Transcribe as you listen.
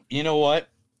You know what?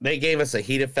 They gave us a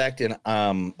heat effect in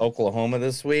Oklahoma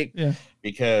this week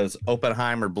because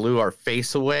Oppenheimer blew our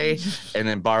face away, and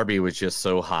then Barbie was just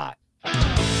so hot.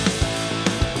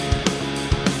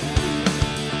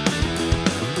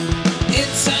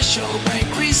 It's a show by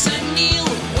Chris and Neil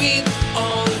with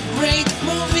all great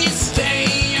movies.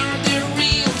 They are the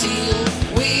real deal.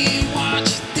 We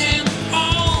watch them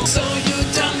all, so you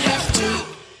don't have to.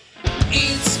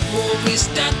 It's movies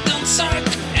that don't suck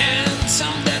and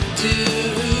some that do.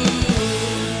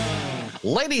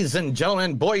 Ladies and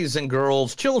gentlemen, boys and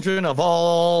girls, children of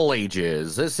all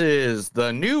ages, this is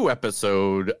the new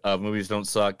episode of Movies Don't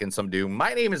Suck and Some Do.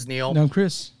 My name is Neil. And I'm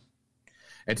Chris.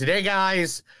 And today,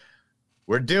 guys,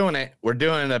 we're doing it. We're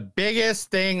doing the biggest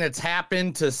thing that's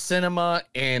happened to cinema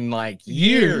in like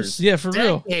years. Yeah, for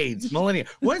real. Decades, millennia.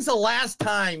 When's the last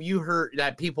time you heard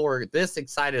that people were this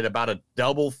excited about a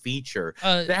double feature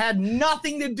that had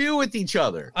nothing to do with each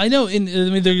other? I know. I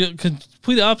mean, they're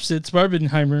complete opposites.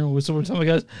 Barbenheimer was what we're talking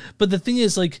about, guys. But the thing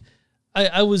is, like,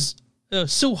 I was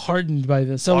so hardened by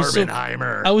this.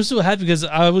 Barbenheimer. I was so happy because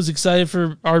I was excited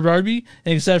for our Barbie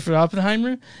and excited for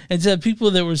Oppenheimer, and to have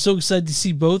people that were so excited to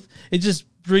see both, it just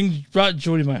brought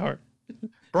joy to my heart.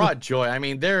 Brought joy. I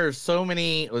mean, there are so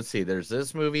many. Let's see. There's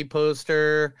this movie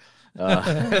poster.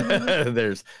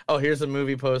 Here's a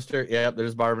movie poster. Yep.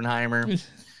 There's Barbenheimer.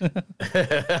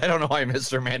 I don't know why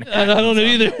Mr. Manhattan. I don't know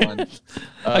either.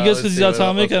 I guess because he's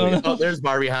atomic. I don't know. Oh, there's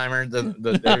Barbenheimer. There's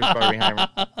Barbenheimer.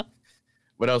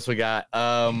 What else we got?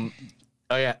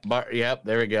 Yep,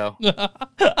 there we go.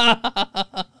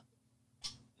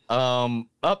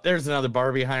 There's another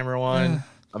Barbenheimer one.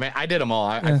 I mean, I did them all.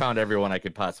 I found everyone I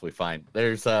could possibly find.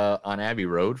 There's on Abbey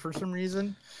Road for some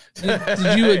reason.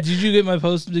 Did you get my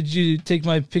post? Did you take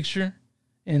my picture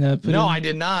and put it in? I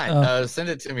did not. Send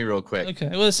it to me real quick. Okay.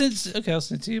 Well, I'll send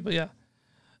it to you. But yeah.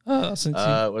 I'll send it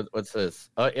to you. What's this?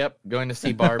 Oh, yep. Going to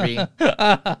see Barbie. I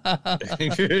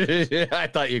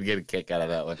thought you'd get a kick out of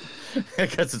that one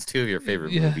because it's two of your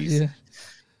favorite movies.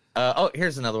 Yeah.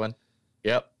 Here's another one.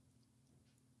 Yep.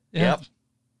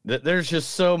 There's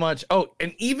just so much. Oh,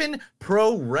 and even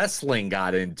pro wrestling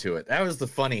got into it. That was the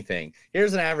funny thing.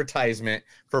 Here's an advertisement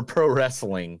for pro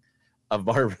wrestling of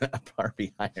Barbenheimer.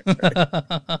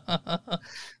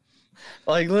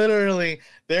 Like literally,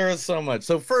 there is so much.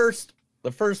 So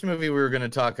the first movie we were going to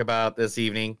talk about this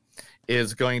evening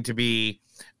is going to be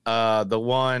the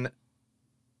one,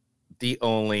 the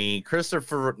only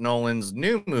Christopher Nolan's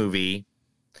new movie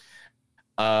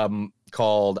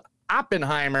called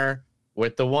Oppenheimer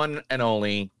with the one and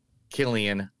only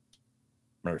Cillian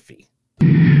Murphy.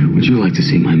 Would you like to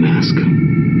see my mask?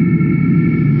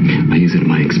 I use it in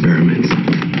my experiments.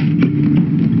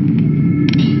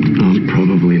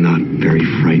 Probably not very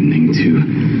frightening to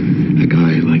a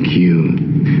guy like you,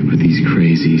 but these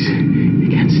crazies, I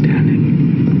can't stand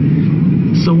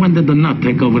it. So when did the nut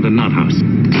take over the nut house?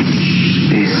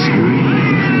 They scream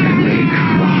and they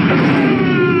cry.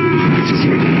 It's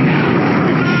really now.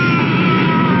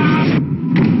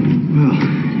 Well,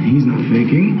 he's not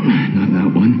faking. Not that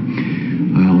one.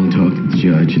 I'll talk to the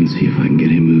judge and see if I can get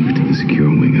him moved to the secure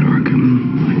wing at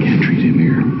Arkham. I can't treat him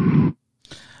here.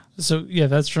 So, yeah,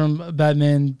 that's from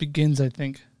Batman Begins, I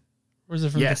think. Or is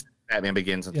it from? Yes, Batman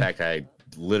Begins. In fact, I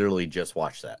literally just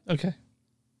watched that. Okay.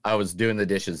 I was doing the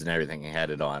dishes and everything and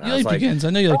had it on. You like Begins. I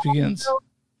know you like Begins.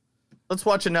 Let's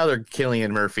watch another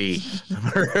Cillian Murphy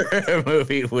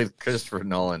movie with Christopher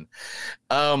Nolan.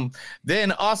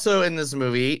 Then also in this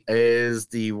movie is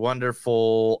the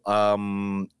wonderful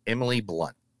Emily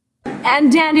Blunt.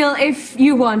 And Daniel, if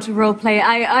you want to role play,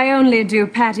 I only do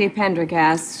Patty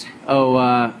Pendergast. Oh,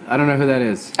 I don't know who that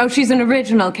is. Oh, she's an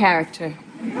original character.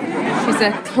 She's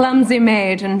a clumsy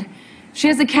maid, and she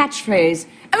has a catchphrase.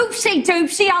 Oopsie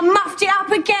doopsie, I muffed it up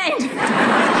again.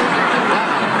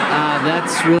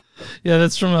 That's really... Yeah,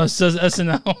 that's from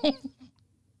SNL.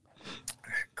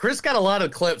 Chris got a lot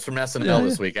of clips from SNL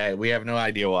this week. We have no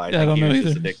idea why. I don't know he was either.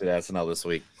 just addicted to SNL this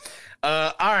week.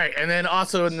 All right, and then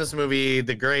also in this movie,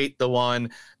 the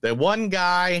one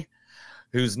guy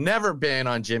who's never been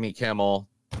on Jimmy Kimmel,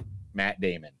 Matt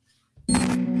Damon.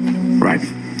 Right.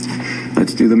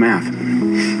 Let's do the math.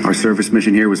 Our service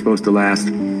mission here was supposed to last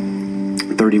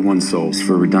 31 souls.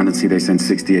 For redundancy, they sent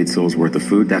 68 souls worth of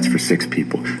food. That's for 6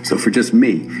 people. So for just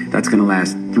me, that's going to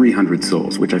last 300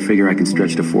 souls, which I figure I can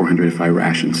stretch to 400 if I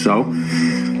ration. So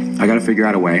I got to figure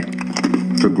out a way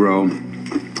to grow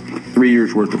 3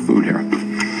 years worth of food here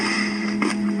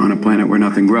on a planet where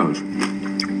nothing grows.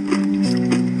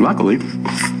 Luckily,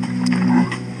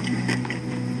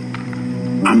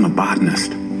 I'm a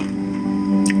botanist.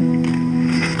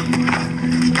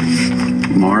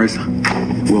 Mars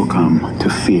will come to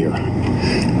fear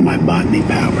my botany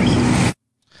powers.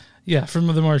 Yeah, from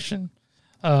The Martian.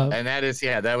 And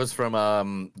that was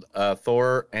from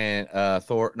Thor and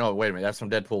Thor. No, wait a minute. That's from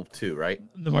Deadpool 2, right?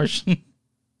 The Martian.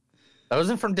 That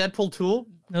wasn't from Deadpool 2?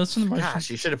 No, it's from The Martian. Gosh,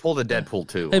 you should have pulled a Deadpool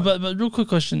 2. Hey, but real quick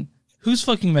question. Who's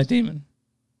fucking Matt Damon?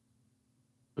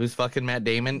 Who's fucking Matt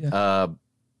Damon? Yeah.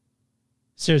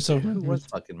 Sarah Silverman. Who was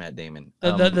fucking Matt Damon?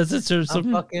 That's it, Sarah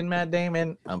Silverman. I'm fucking Matt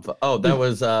Damon. That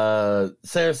was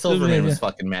Sarah Silverman was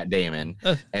fucking Matt Damon,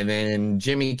 and then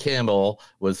Jimmy Kimmel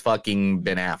was fucking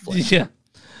Ben Affleck. Yeah,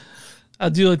 I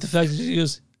do like the fact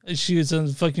that she was on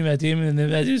fucking Matt Damon, and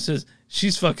then Matt Damon says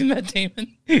she's fucking Matt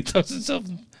Damon. He talks himself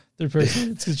in third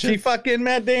person. It's good she shit. fucking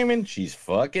Matt Damon. She's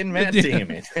fucking Matt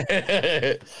Damon.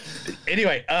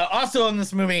 Anyway, also in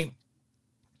this movie,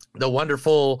 the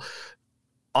wonderful,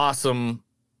 awesome.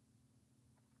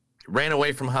 Ran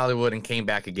away from Hollywood and came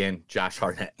back again, Josh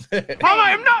Hartnett. Mom,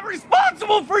 I am not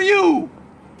responsible for you!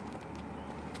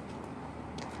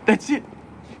 That's it.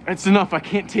 That's enough. I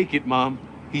can't take it, Mom.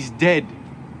 He's dead.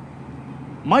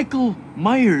 Michael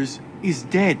Myers is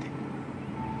dead.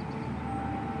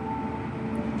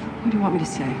 What do you want me to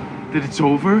say? That it's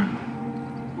over?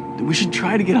 That we should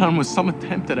try to get on with some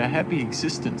attempt at a happy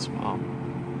existence, Mom.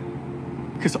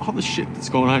 Because all the shit that's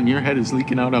going on in your head is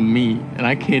leaking out on me, and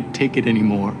I can't take it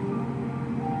anymore.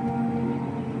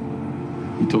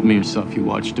 You told me yourself you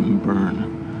watched him burn.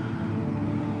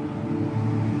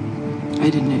 I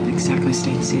didn't exactly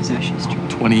stay to see his ashes.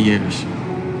 20 years.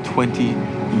 20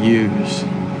 years.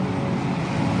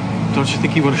 Don't you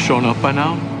think he would have shown up by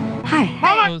now?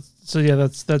 Hi. So yeah,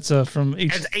 that's from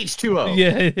It's H2O.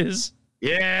 Yeah, it is.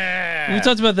 Yeah. We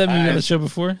talked about that movie on the show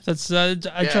before. That's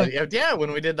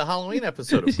when we did the Halloween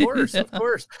episode, of course, of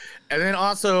course. And then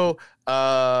also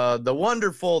the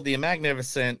wonderful, the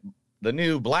magnificent, the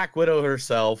new Black Widow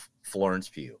herself, Florence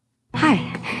Pugh. Hi,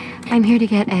 I'm here to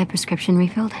get a prescription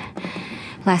refilled.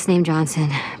 Last name Johnson,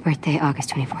 birthday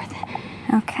August 24th.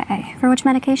 Okay. For which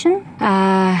medication?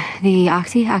 The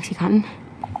Oxycontin.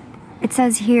 It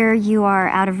says here you are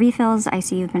out of refills. I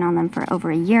see you've been on them for over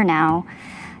a year now.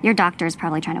 Your doctor is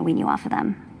probably trying to wean you off of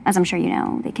them. As I'm sure you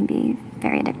know, they can be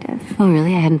very addictive. Oh,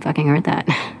 really? I hadn't fucking heard that.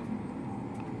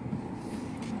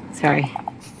 Sorry.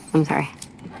 I'm sorry.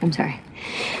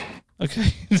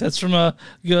 Okay, that's from a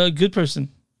good person.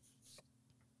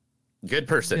 Good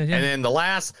person. Yeah. And then the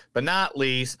last but not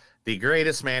least, the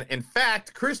greatest man. In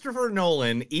fact, Christopher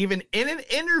Nolan, even in an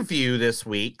interview this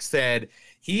week, said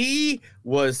he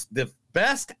was the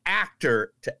best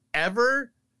actor to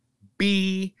ever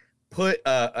be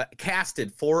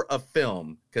casted for a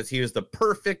film because he was the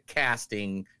perfect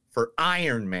casting for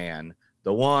Iron Man,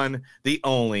 the one, the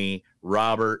only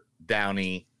Robert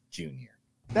Downey Jr.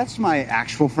 That's my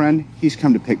actual friend. He's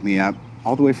come to pick me up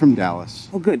all the way from Dallas.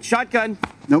 Oh, good. Shotgun.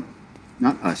 Nope,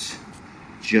 not us.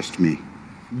 Just me.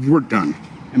 We're done.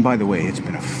 And by the way, it's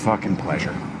been a fucking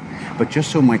pleasure. But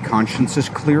just so my conscience is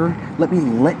clear, let me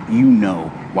let you know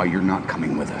why you're not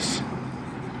coming with us.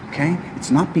 Okay?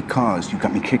 It's not because you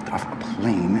got me kicked off a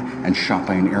plane and shot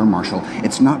by an air marshal.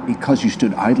 It's not because you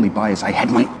stood idly by as I had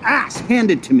my ass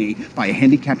handed to me by a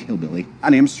handicapped hillbilly.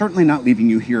 And I am certainly not leaving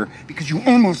you here because you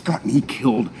almost got me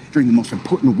killed during the most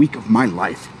important week of my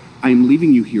life. I am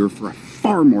leaving you here for a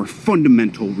far more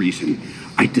fundamental reason.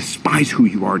 I despise who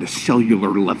you are at a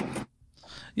cellular level.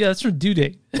 Yeah, that's from Due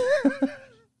Date.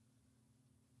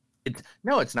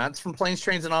 No, it's not. It's from Planes,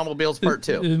 Trains, and Automobiles Part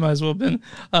 2. It might as well have been.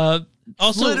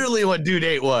 Also, literally what Due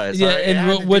Date was. Yeah, it and had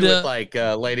to do what with like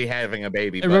a lady having a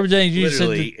baby. Robert Downey Jr. said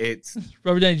literally,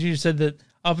 Robert Downey Jr. said that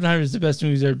Oppenheimer is the best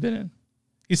movie he's ever been in.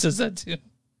 He says that too.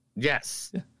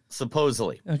 Yes, yeah.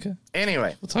 Supposedly. Okay.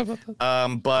 Anyway, we'll talk about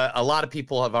that. But a lot of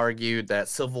people have argued that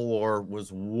Civil War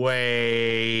was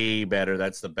way better.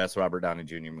 That's the best Robert Downey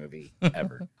Jr. movie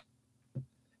ever.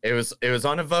 It was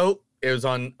on a vote. It was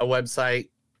on a website.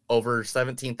 Over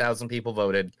 17,000 people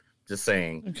voted. Just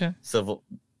saying. Okay.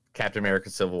 Captain America: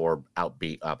 Civil War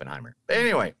outbeat Oppenheimer. But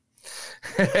anyway,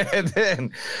 and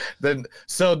then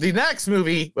so the next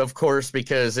movie, of course,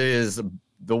 because it is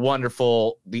the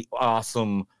wonderful, the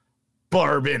awesome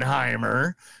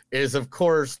Barbenheimer, is of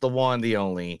course the one, the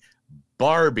only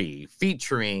Barbie,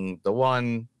 featuring the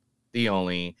one, the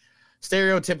only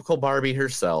stereotypical Barbie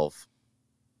herself,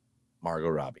 Margot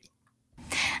Robbie.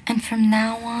 And from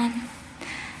now on,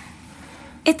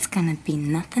 it's gonna be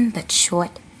nothing but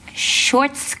short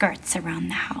skirts around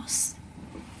the house.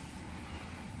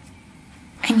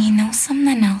 And you know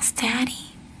something else,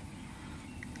 Daddy?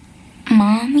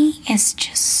 Mommy is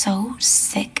just so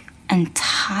sick and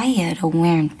tired of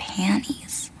wearing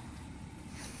panties.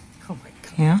 Oh my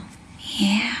God. Yeah?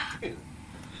 Yeah.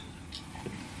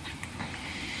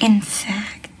 In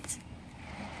fact,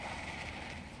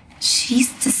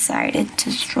 She's decided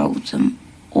to throw them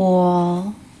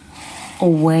all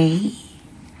away.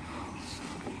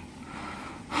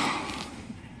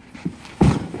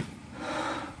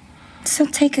 So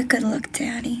take a good look,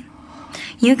 Daddy.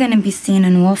 You're gonna be seeing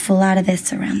an awful lot of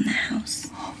this around the house.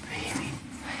 Oh, baby.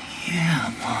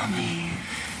 Yeah, Mommy.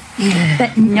 Yeah.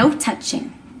 But no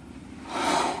touching.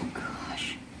 Oh,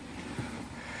 gosh.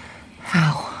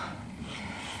 How?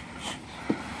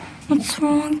 What's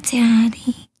wrong,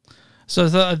 Daddy? So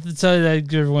I decided I'd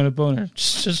give everyone a boner.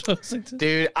 Just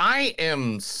Dude, I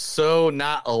am so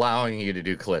not allowing you to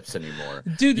do clips anymore.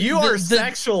 Dude, you are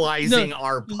sexualizing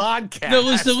our podcast. No,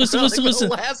 listen.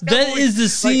 That is the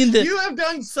scene that you have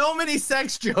done so many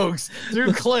sex jokes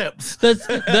through clips. That's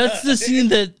the scene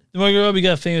that Margot Robbie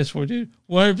got famous for, dude.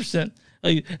 100%.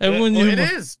 Like everyone knew. It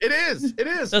is.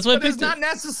 That's why but it's not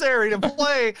necessary to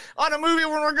play on a movie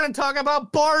when we're going to talk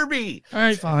about Barbie. All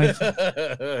right, fine.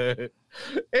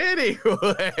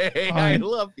 Anyway, I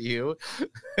love you.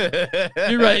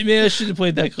 You're right, man. I should have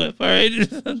played that clip. All right.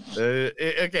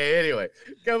 Okay. Anyway,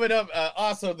 coming up,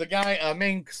 also the guy,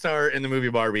 main star in the movie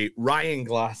Barbie, Ryan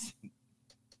Gosling.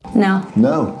 No.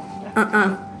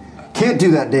 Can't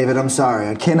do that, David. I'm sorry.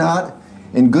 I cannot,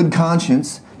 in good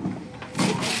conscience,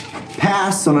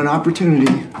 pass on an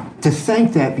opportunity to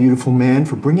thank that beautiful man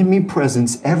for bringing me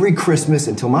presents every Christmas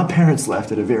until my parents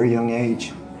left at a very young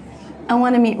age. I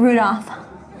want to meet Rudolph.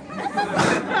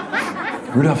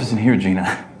 Rudolph isn't here,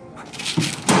 Gina.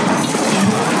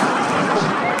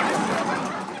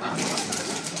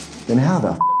 Then how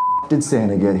the did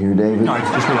Santa get here, David? No,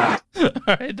 just relax.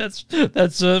 All right, that's from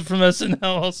SNL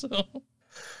also.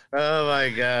 Oh my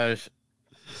gosh.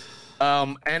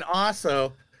 And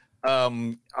also,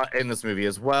 in this movie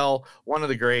as well, one of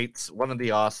the greats, one of the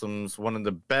awesomes, one of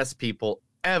the best people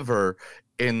ever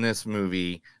in this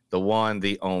movie. The one,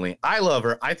 the only. I love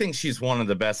her. I think she's one of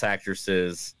the best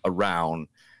actresses around.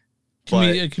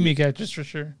 Comedic actress for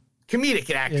sure.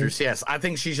 Comedic actress, yes. I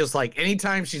think she's just like,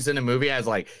 anytime she's in a movie, I was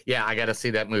like, yeah, I got to see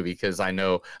that movie because I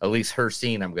know at least her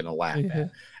scene I'm going to laugh at.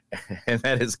 And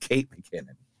that is Kate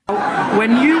McKinnon.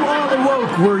 When you all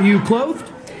awoke, were you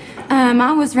clothed?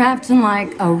 I was wrapped in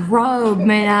like a robe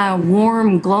made out of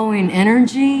warm, glowing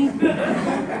energy.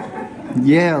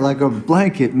 Yeah, like a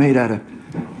blanket made out of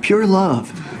pure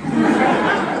love.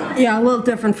 Yeah, a little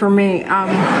different for me. I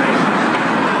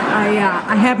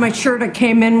had my shirt I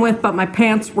came in with, but my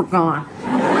pants were gone.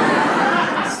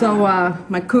 So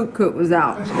my coot was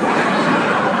out.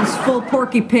 It was full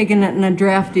Porky Pig in it in a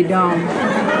drafty dome.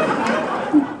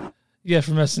 Yeah,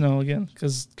 from SNL again,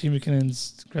 because Kate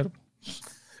McKinnon's incredible.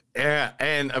 Yeah,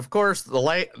 and of course,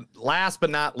 the last but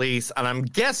not least, and I'm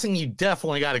guessing you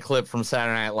definitely got a clip from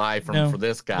Saturday Night Live for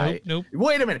this guy. Nope.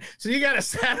 Wait a minute. So you got a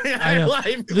Saturday Night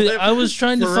Live clip? I was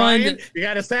trying to find Ryan, it. You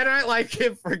got a Saturday Night Live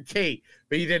clip for Kate,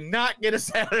 but you did not get a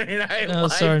Saturday Night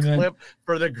Live clip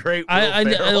for the great Will I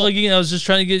was just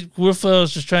trying to get Wolf. I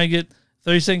was just trying to get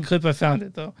 30-second clip. I found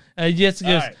it though. You have to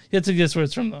guess. Right. You have to guess where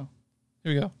it's from though.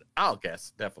 Here we go. I'll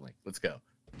guess definitely. Let's go.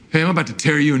 Hey, I'm about to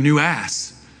tear you a new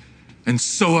ass and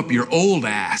sew up your old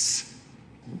ass.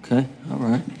 Okay, all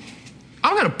right.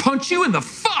 I'm gonna punch you in the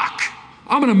fuck.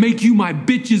 I'm gonna make you my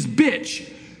bitch's bitch.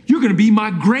 You're gonna be my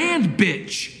grand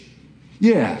bitch.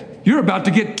 Yeah, you're about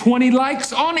to get 20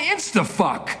 likes on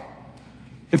InstaFuck.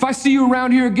 If I see you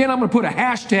around here again, I'm gonna put a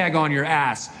hashtag on your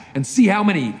ass and see how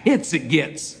many hits it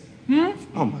gets.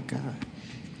 Oh my God.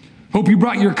 Hope you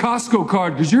brought your Costco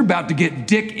card because you're about to get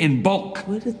dick in bulk.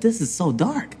 This is so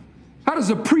dark. How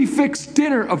does a prefix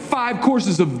dinner of 5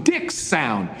 courses of dicks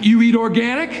sound? You eat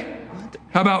organic?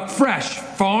 How about fresh,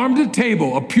 farm to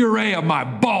table, a puree of my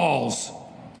balls?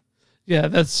 Yeah,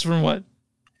 that's from what?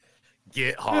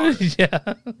 Get Hard. Yeah.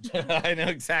 I know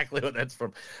exactly what that's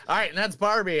from. All right, and that's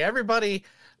Barbie. Everybody,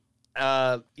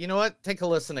 you know what? Take a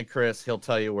listen to Chris. He'll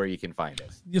tell you where you can find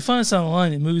us. You'll find us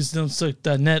online at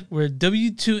moviesdon'tsuck.net. We're at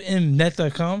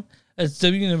w2mnet.com. That's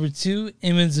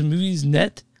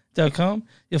w2moviesnet.com.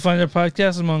 You'll find our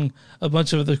podcast among a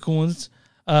bunch of other cool ones.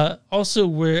 Also,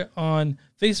 we're on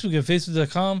Facebook at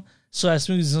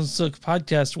facebook.com/moviesdon'tsuck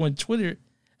podcast. We're on Twitter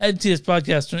at MTS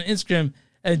Podcast. We're on Instagram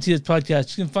at MTS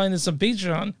Podcast. You can find us on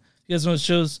Patreon. If you guys want to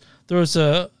show us, throw us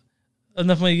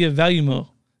enough money to get value mo.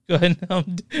 Go ahead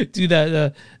and do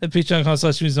that at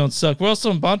patreon.com/moviesdon'tsuck. We're also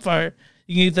on Bonfire.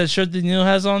 You can get that shirt that Neil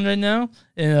has on right now.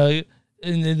 And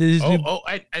and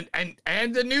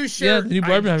the new shirt. Yeah, the new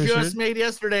Barbenheimer shirt. Just made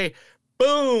yesterday.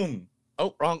 Boom.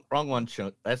 Oh, wrong one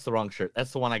shirt. That's the wrong shirt. That's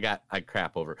the one I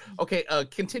crap over. Okay,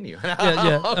 continue.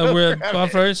 We're at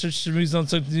Bonfire. Search Movies Don't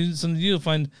Suck. Something you'll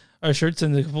find our shirts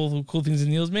and the cool things that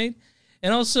Neil's made.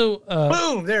 And also,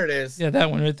 boom, there it is. Yeah,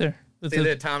 that one right there. With See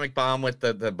the atomic bomb with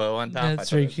the bow on top?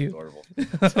 That's very cute. Adorable.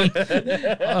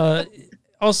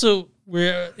 Also,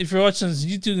 if you're watching this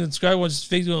YouTube, subscribe, watch this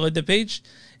Facebook, like the page.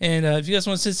 And if you guys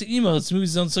want to send us an email, it's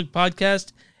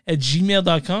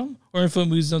moviesdon'tsuck@gmail.com or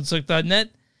info@moviesdon'tsuck.net.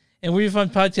 And where you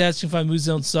find podcasts, you can find Movies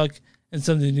Don't Suck and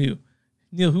something new.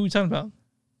 Neil, who are we talking about?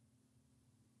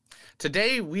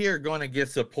 Today, we are going to give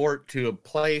support to a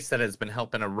place that has been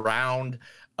helping around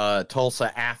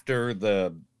Tulsa after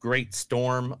the great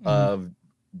storm of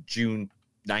June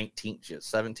 19th,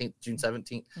 17th, June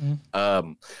 17th.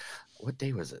 What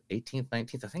day was it? 18th,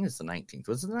 19th? I think it's the 19th.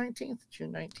 Was it the 19th?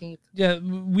 June 19th? Yeah,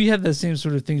 we had that same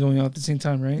sort of thing going on at the same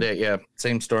time, right? Yeah,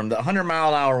 same storm. The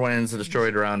 100-mile-an-hour winds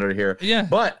destroyed around her here. Yeah.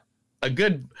 But a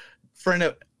good friend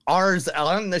of ours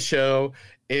on the show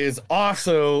is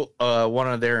also one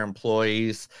of their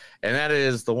employees, and that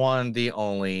is the one, the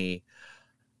only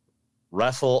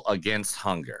Wrestle Against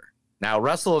Hunger. Now,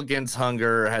 Wrestle Against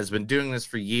Hunger has been doing this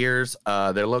for years.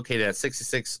 They're located at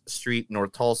 66th Street,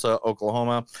 North Tulsa,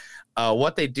 Oklahoma.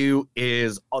 What they do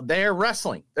is they're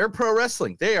wrestling. They're pro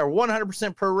wrestling. They are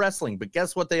 100% pro wrestling. But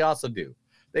guess what they also do?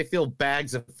 They fill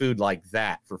bags of food like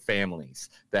that for families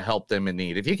to help them in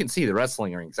need. If you can see, the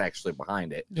wrestling ring's actually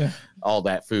behind it. Yeah. All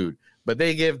that food. But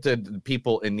they give to the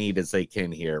people in need as they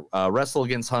can here. Wrestle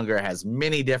Against Hunger has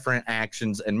many different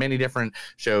actions and many different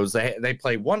shows. They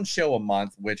play one show a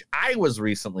month, which I was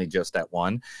recently just at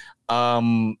one.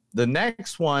 The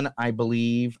next one, I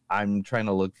believe, I'm trying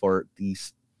to look for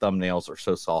these thumbnails are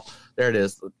so soft. There it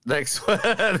is. The next one,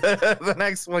 the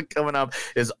next one coming up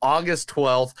is August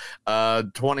 12th,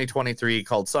 2023,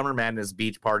 called Summer Madness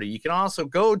Beach Party. You can also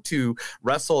go to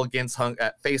Wrestle Against Hunger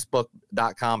at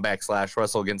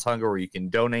facebook.com/Wrestle Against Hunger, where you can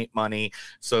donate money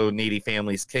so needy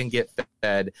families can get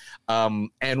fed.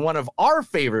 And one of our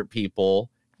favorite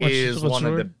people is one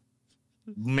of the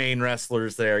main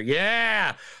wrestlers there.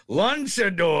 Yeah,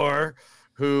 Lunchador,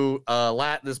 who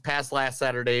this past last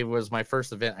Saturday was my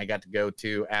first event I got to go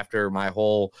to after my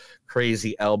whole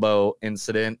crazy elbow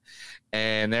incident.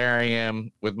 And there I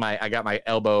am with I got my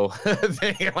elbow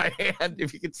thing in my hand,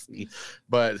 if you can see,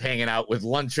 but hanging out with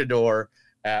Lunchador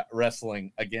at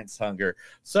Wrestling Against Hunger.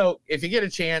 So if you get a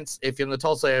chance, if you're in the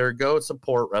Tulsa area, go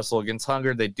support Wrestle Against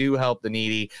Hunger. They do help the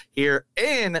needy here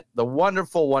in the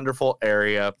wonderful, wonderful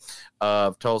area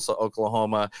of Tulsa,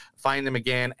 Oklahoma. Find them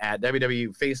again at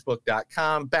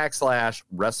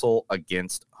www.facebook.com/Wrestle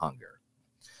Against Hunger.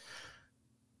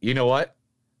 You know what?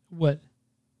 What?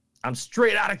 I'm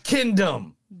straight out of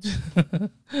Kingdom.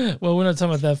 Well, we're not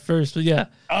talking about that first, but yeah.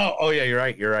 Oh yeah, you're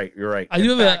right. I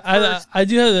do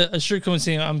have a shirt coming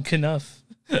saying I'm Knuff.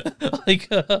 Like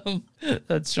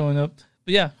that's showing up.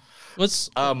 But yeah,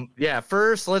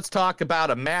 first let's talk about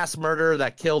a mass murder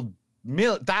that killed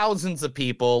thousands of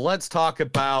people. Let's talk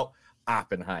about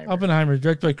Oppenheimer,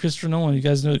 directed by Christopher Nolan. You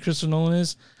guys know who Christopher Nolan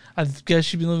is? I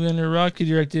guess you've been living under a rock. He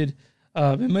directed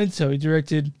Memento. He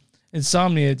directed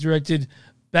Insomnia. He directed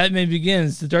Batman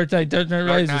Begins, The Dark Knight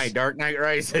Rises. Dark Knight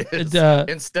Rises.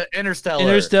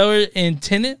 Interstellar, and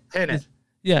Tenet.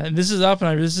 Yeah, and this is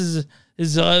Oppenheimer. This is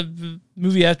his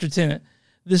movie after Tenet.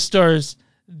 This stars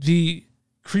the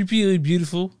creepily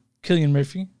beautiful Cillian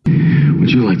Murphy. Would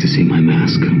you like to see my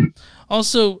mask?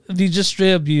 Also, the just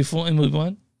straight up beautiful Emily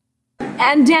Blunt.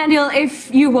 And Daniel, if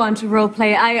you want to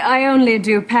roleplay, I only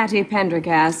do Patty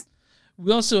Pendergast.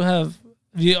 We also have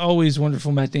the always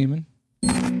wonderful Matt Damon.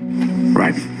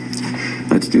 Right.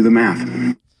 Let's do the math.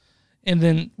 And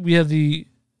then we have the...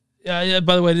 by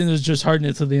the way, I didn't know it was just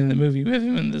Hartnett until the end of the movie. We have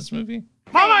him in this movie.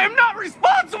 Mom, I am not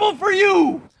responsible for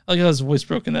you! I got his voice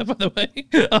broken that, by the way.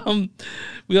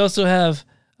 We also have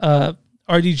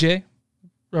RDJ,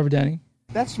 Robert Downey.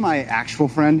 That's my actual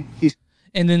friend.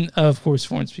 And then, of course,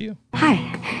 Florence Pugh. Hi,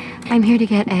 I'm here to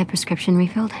get a prescription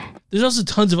refilled. There's also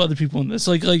tons of other people in this.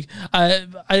 Like I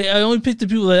only picked the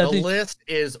people that the list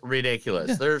is ridiculous.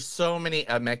 Yeah. There's so many.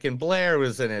 Mackin Blair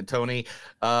was in it. Tony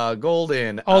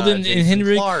Golden, Alden and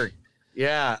Henrik Clark.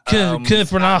 Yeah, Scott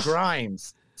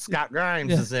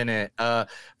Grimes is in it.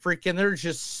 Freaking, there's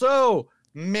just so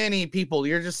many people.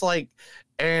 You're just like,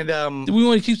 and do we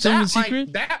want to keep something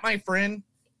secret? That my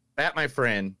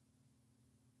friend,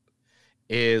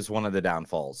 is one of the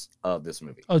downfalls of this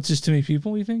movie. Oh, it's just too many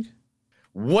people, you think?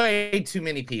 Way too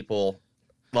many people.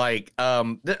 Like,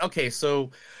 okay,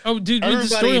 so... Oh, dude, read the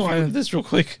storyline of this real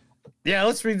quick. Yeah,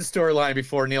 let's read the storyline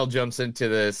before Neil jumps into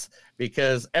this,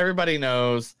 because everybody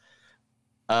knows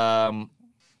that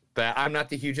I'm not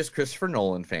the hugest Christopher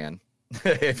Nolan fan,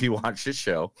 if you watch this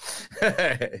show.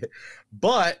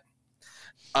 But,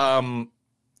 I'm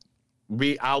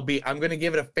going to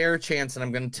give it a fair chance, and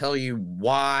I'm going to tell you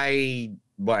why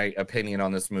my opinion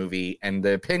on this movie, and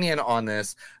the opinion on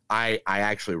this I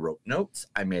actually wrote notes.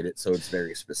 I made it so it's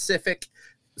very specific,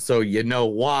 so you know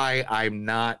why I'm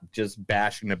not just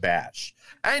bashing to bash.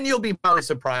 And you'll be probably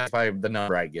surprised by the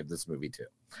number I give this movie to.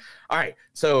 All right,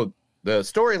 so the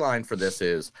storyline for this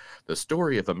is the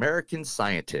story of American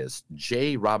scientist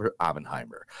J. Robert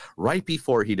Oppenheimer, right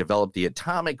before he developed the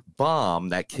atomic bomb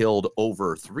that killed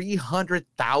over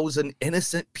 300,000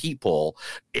 innocent people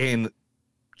in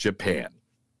Japan.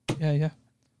 Yeah.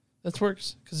 That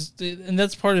works, and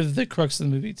that's part of the crux of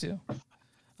the movie too.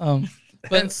 But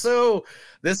and so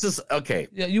this is okay.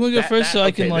 Yeah, you want to go first, so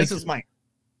I can like. This is my.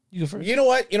 You go first. You know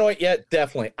what? Yeah,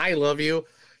 definitely. I love you.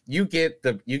 You get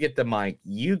the mic.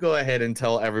 You go ahead and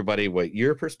tell everybody what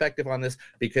your perspective on this,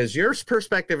 because your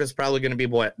perspective is probably going to be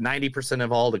what 90%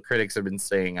 of all the critics have been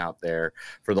saying out there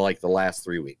for the last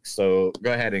 3 weeks. So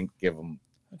go ahead and give them.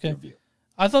 Okay.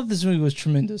 I thought this movie was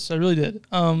tremendous. I really did.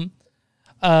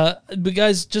 But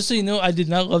guys, just so you know, I did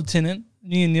not love Tenet.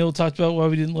 Me and Neil talked about why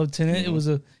we didn't love Tenet.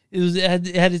 Mm-hmm.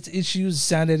 It had its issues,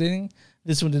 sound editing.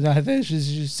 This one did not have that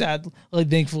issues,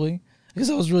 thankfully. Because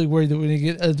I was really worried that we're going to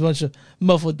get a bunch of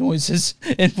muffled noises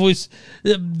and voice.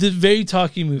 The very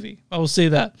talky movie. I will say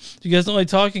that. If you guys don't like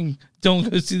talking, don't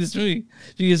go see this movie.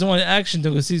 If you guys don't want action,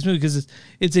 don't go see this movie because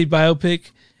it's a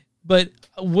biopic. But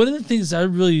one of the things I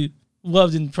really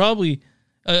loved, and probably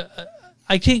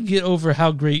I can't get over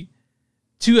how great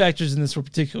two actors in this were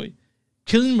particularly.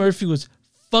 Cillian Murphy was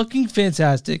fucking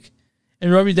fantastic, and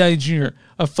Robert Downey Jr.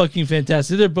 are fucking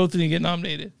fantastic. They're both going to get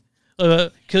nominated.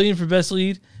 Cillian for Best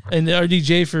Lead, and the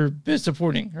RDJ for Best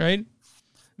Supporting, right?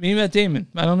 Me and Matt Damon.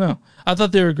 I don't know. I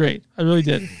thought they were great. I really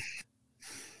did.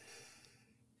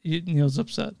 Neil's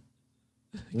upset.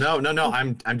 No.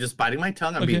 I'm just biting my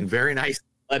tongue. I'm being very nice,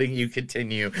 letting you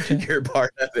continue your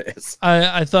part of this.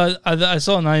 I thought I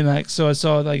saw an IMAX, so I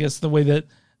saw, I guess, the way that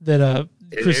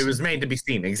Chris, it was made to be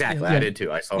seen. Exactly. Yeah. I did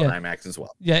too. I saw an IMAX as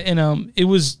well. Yeah, and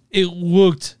it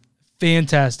looked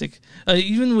fantastic.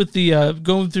 Even with the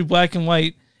going through black and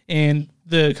white and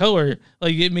the color,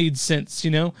 like, it made sense,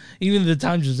 you know? Even the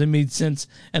time zones, it made sense.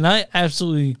 And I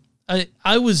absolutely,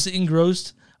 I was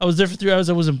engrossed. I was there for 3 hours.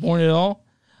 I wasn't bored at all.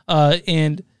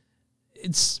 And I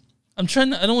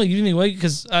don't want to give any away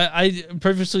because I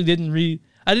purposely didn't read.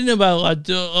 I didn't know about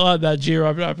a lot about J.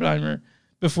 Robert Oppenheimer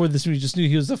before this movie. Just knew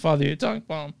he was the father of the atomic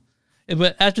bomb.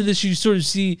 But after this, you sort of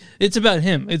see it's about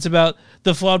him. It's about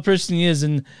the flawed person he is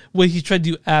and what he tried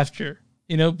to do after,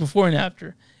 you know, before and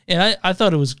after. And I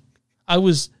thought I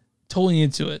was totally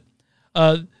into it.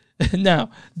 Now,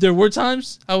 there were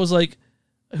times I was like,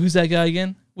 who's that guy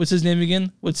again? What's his name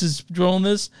again? What's his role in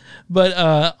this? But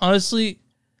honestly,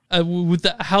 with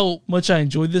how much I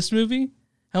enjoyed this movie,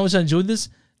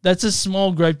 that's a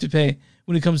small gripe to pay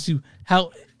when it comes to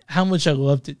how much I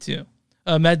loved it too.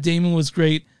 Matt Damon was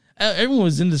great. Everyone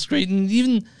was in this great, and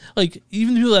even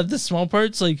people have the small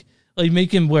parts, like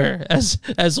Macon Blair as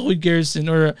Lloyd Garrison,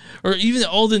 or even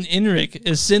Alden Ehrenreich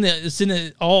as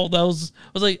Senate All. I was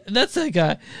like, that's that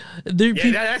guy.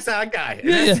 That's that guy.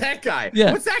 Yeah, that's that guy.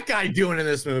 Yeah. What's that guy doing in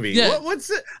this movie? Yeah. What's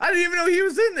it? I didn't even know he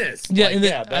was in this.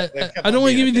 Yeah, like, and I don't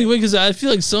want to give anything away because I feel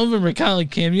like some of them are kind of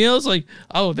like cameos. Like,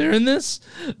 oh, they're in this,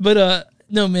 but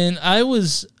no, man, I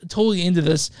was totally into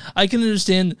this. I can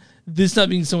understand this not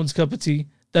being someone's cup of tea.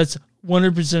 That's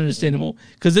 100% understandable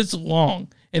because it's long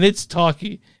and it's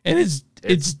talky and it's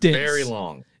dense. Very long. Very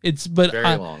long. It's but 3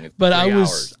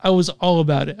 hours. I was all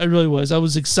about it. I really was. I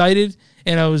was excited,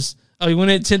 and I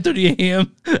went at 10:30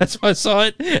 a.m. That's why I saw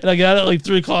it, and I got it at like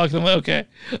 3 o'clock. And I'm like, okay,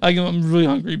 I'm really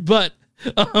hungry. But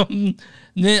then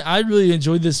I really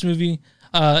enjoyed this movie.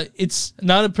 It's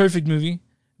not a perfect movie,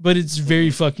 but it's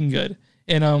very fucking good.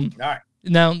 And all right.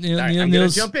 Now, I'm gonna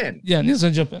jump in. Yeah, Neil's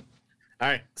gonna jump in. All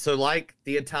right. So, like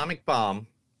the atomic bomb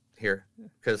here,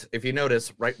 because if you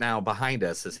notice, right now behind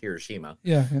us is Hiroshima.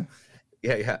 Yeah.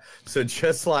 So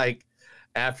just like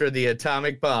after the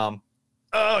atomic bomb,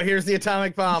 oh, here's the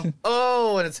atomic bomb.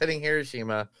 Oh, and it's hitting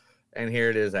Hiroshima, and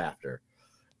here it is after.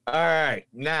 All right,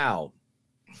 now.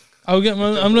 I'm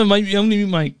gonna mute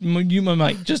my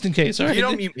mic just in case. All right. You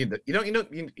don't mute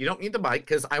the mic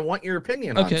because I want your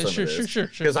opinion. Okay, on some sure. of this,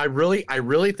 because I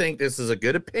really think this is a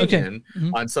good opinion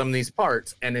on some of these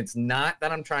parts, and it's not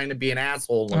that I'm trying to be an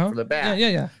asshole for the back.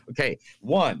 Yeah. Okay,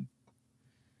 one,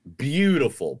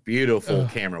 beautiful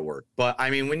camera work, but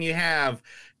I mean when you have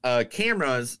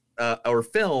cameras or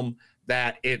film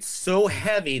that it's so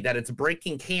heavy that it's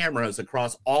breaking cameras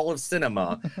across all of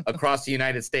cinema across the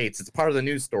United States. It's part of the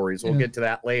news stories. We'll get to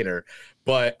that later.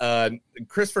 But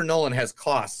Christopher Nolan has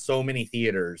cost so many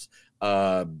theaters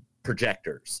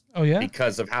projectors. Oh, yeah?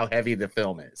 Because of how heavy the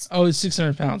film is. Oh, it's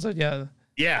 600 pounds. Yeah.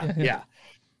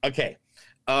 Okay.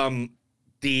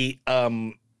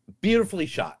 beautifully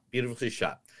shot.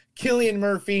 Cillian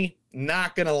Murphy,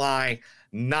 not gonna lie,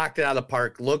 knocked it out of the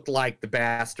park. Looked like the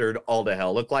bastard all to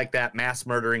hell. Looked like that mass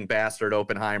murdering bastard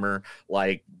Oppenheimer,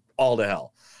 like all to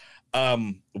hell.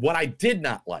 What I did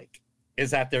not like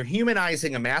is that they're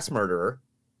humanizing a mass murderer.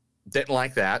 Didn't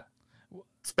like that,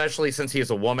 especially since he's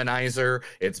a womanizer.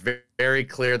 It's very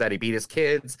clear that he beat his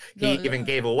kids. He even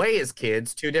gave away his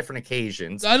kids 2 different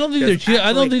occasions. I don't think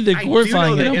they're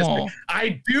glorifying it at all.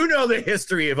 I do know the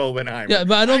history of Oppenheimer. Yeah,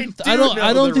 but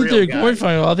I don't think they're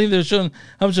glorifying it. I think they're showing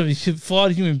how much of a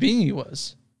flawed human being he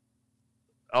was.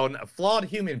 Oh, no, flawed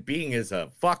human being is a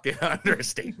fucking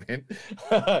understatement.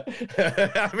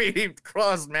 I mean, he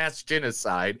caused mass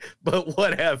genocide, but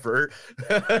whatever.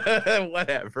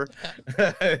 Whatever.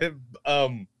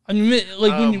 I mean,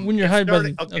 like when you're hired by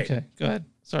the... Okay, go ahead.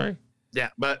 Sorry. Yeah,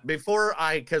 but before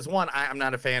because I'm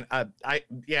not a fan. I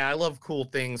love cool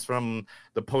things from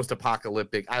the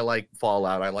post-apocalyptic. I like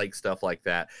Fallout. I like stuff like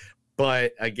that.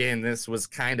 But again, this was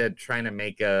kind of trying to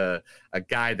make a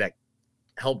guy that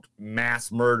helped mass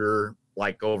murder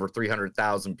like over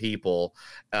 300,000 people,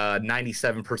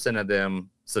 97% of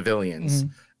them civilians.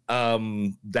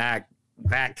 That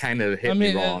kind of hit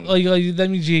me wrong. Like that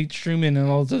means you hate Truman and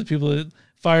all those other people that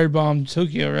firebombed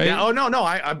Tokyo, right? Yeah. Oh no,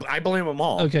 I blame them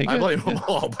all. Okay, I blame them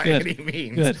all by any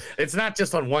means. Good. It's not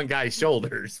just on one guy's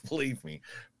shoulders, believe me.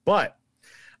 But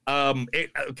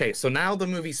okay, so now the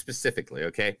movie specifically.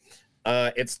 Okay,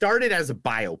 it started as a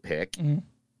biopic.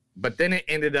 But then it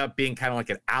ended up being kind of like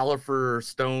an Oliver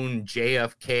Stone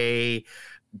JFK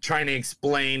trying to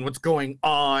explain what's going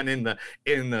on in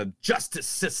the justice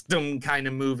system kind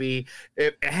of movie.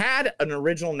 It had an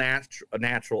original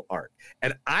natural arc.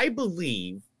 And I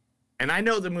believe, and I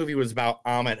know the movie was about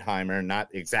Oppenheimer, not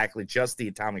exactly just the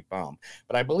atomic bomb,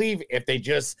 but I believe if they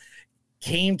just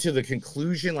came to the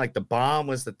conclusion like the bomb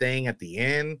was the thing at the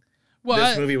end,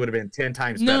 this movie would have been 10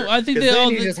 times better. No, I think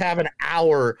you just have an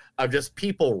hour of just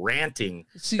people ranting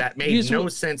that made no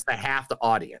sense to half the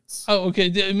audience. Oh,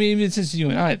 okay. I mean, it's just you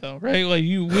and I, though, right? Like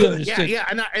we understood.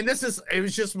 Yeah. And this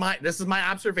is my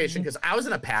observation because I was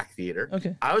in a packed theater.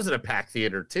 Okay. I was in a packed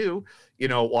theater too,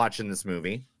 watching this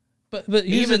movie. But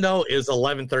even though it was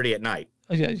 11:30 at night.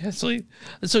 Okay, yeah. So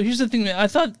here's the thing, man. I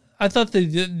thought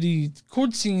the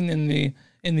court scene and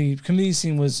the committee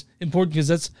scene was important because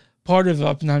that's part of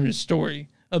Oppenheimer's story,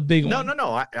 a big one.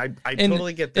 No. I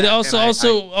totally get that. It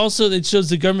also it shows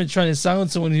the government trying to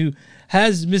silence someone who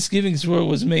has misgivings where it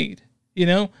was made.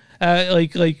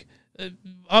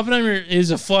 Oppenheimer is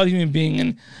a flawed human being,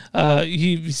 and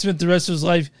he spent the rest of his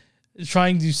life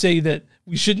trying to say that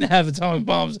we shouldn't have atomic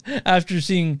bombs after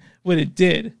seeing what it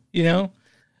did.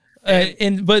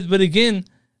 But again,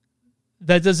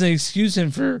 that doesn't excuse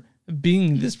him for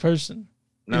being this person.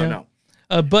 No.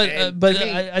 But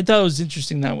I thought it was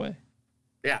interesting that way.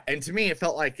 Yeah, and to me, it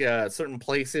felt like certain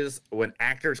places when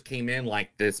actors came in,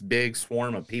 like this big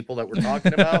swarm of people that we're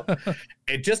talking about,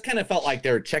 it just kind of felt like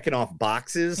they were checking off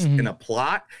boxes in a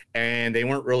plot, and they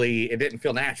weren't really. It didn't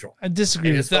feel natural. I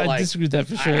disagree with that. I disagree with that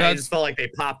for sure. I just felt like they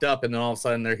popped up, and then all of a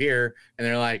sudden they're here, and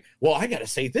they're like, "Well, I got to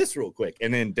say this real quick,"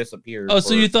 and then disappeared. Oh,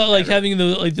 so you thought like having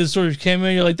this sort of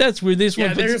cameo? You're like, "That's weird." This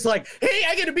one, they're just like, "Hey,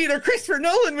 I got to be in a Christopher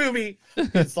Nolan movie."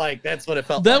 It's like that's what it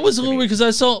felt. That was a little weird because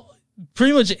I saw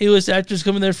pretty much A-list actors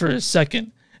coming there for a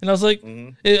second, and I was like,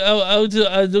 I looked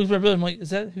at my brother. I'm like, is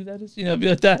that who that is? Be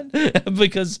like that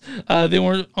because they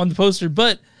weren't on the poster.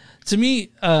 But to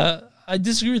me, I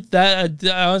disagree with that.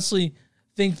 I honestly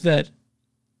think that.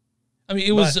 I mean,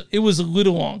 it was a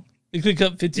little long. They could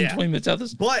cut 15, 20 minutes out of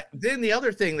this. But then the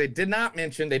other thing they did not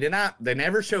mention, they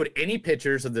never showed any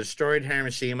pictures of the destroyed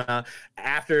Hiroshima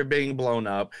after being blown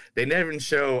up. They never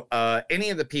show any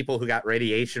of the people who got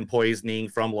radiation poisoning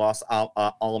from Los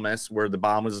Alamos where the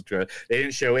bomb was destroyed. They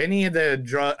didn't show any of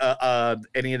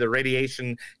the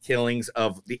radiation killings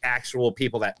of the actual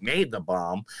people that made the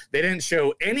bomb. They didn't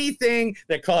show anything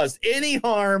that caused any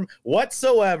harm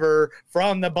whatsoever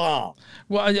from the bomb.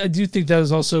 Well, I do think that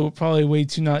was also probably a way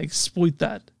to not exploit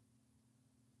that.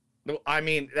 I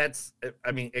mean,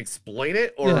 exploit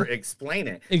it or explain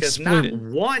it. Because not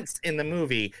once in the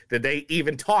movie did they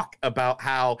even talk about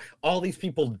how all these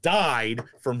people died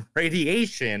from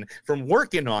radiation from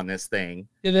working on this thing.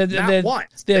 Yeah, not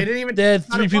once. They had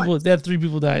three people. They had 3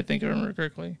 people die. I think I remember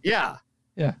correctly. Yeah.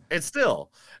 Yeah. It's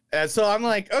still. So I'm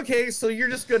like, okay, so you're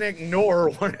just going to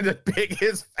ignore one of the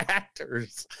biggest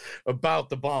factors about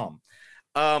the bomb.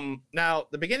 Now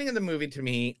the beginning of the movie to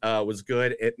me was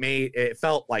good. It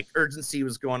felt like urgency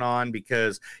was going on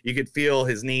because you could feel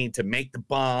his need to make the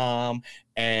bomb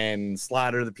and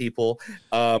slaughter the people.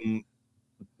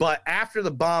 But after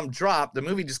the bomb dropped, the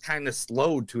movie just kind of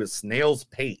slowed to a snail's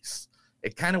pace.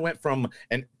 It kind of went from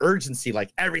an urgency,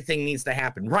 like everything needs to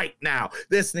happen right now.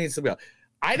 This needs to be.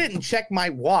 I didn't check my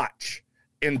watch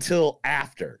until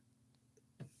after.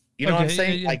 You know what I'm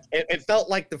saying? Yeah. Like it felt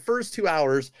like the first 2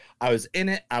 hours I was in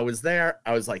it. I was there.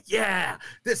 I was like, yeah,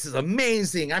 this is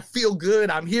amazing. I feel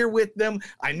good. I'm here with them.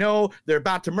 I know they're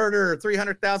about to murder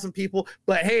 300,000 people,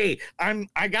 but hey,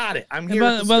 I got it. I'm here.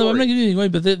 By the way, I'm not giving you any away,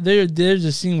 but there's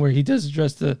a scene where he does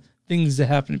address the things that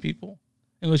happen to people.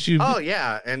 Unless you. Oh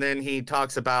yeah, and then he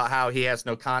talks about how he has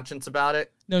no conscience about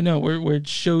it. No, where it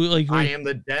show like I am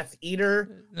the Death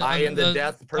Eater. I am the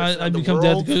death person I of the become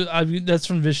world. death. That's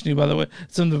from Vishnu, by the way.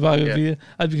 It's from the Bhagavad Gita.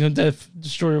 I become death,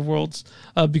 destroyer of worlds,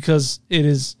 because it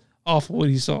is awful what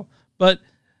he saw. But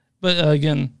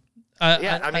again,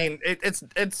 I mean, it's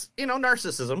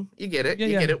narcissism. You get it.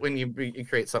 You get it when you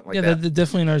create something like that. Yeah,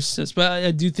 definitely a narcissist. But I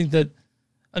do think that,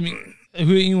 I mean,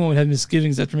 anyone would have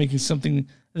misgivings after making something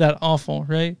that awful,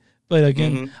 right? But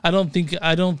again, I don't think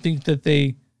that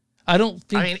they. I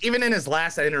mean, even in his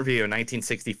last interview in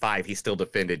 1965, he still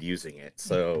defended using it.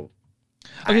 So,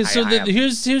 okay.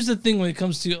 Here's the thing when it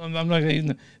comes to I'm not going to get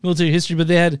into military history, but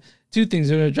they had two things.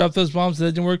 They're going to drop those bombs.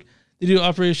 That didn't work. They do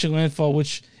Operation Landfall,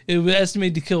 which it was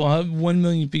estimated to kill 1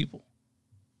 million people.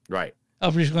 Right.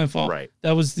 Operation Landfall. Right.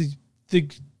 That was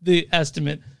the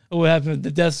estimate of what happened.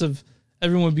 The deaths of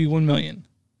everyone would be 1 million.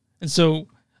 And so,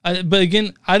 but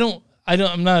again, I'm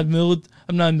not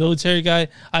a military guy.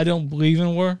 I don't believe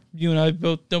in war. You and I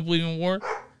both don't believe in war.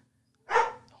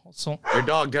 So your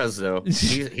dog does though.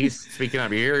 He's speaking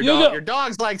up here. Your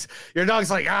dog's like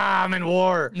I'm in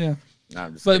war. Yeah. No,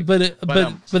 I'm just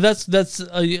but that's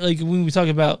like when we talk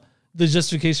about the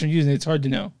justification for using it, it's hard to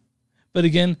know. But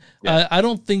again, I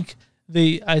don't think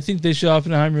I think they show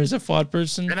Oppenheimer as a flawed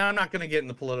person. And I'm not going to get in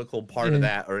the political part of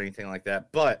that or anything like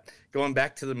that. But going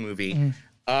back to the movie,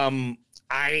 man,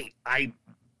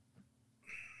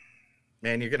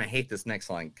 you're going to hate this next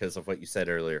line because of what you said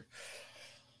earlier.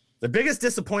 The biggest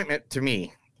disappointment to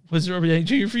me was Robert Downey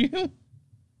Jr. for you?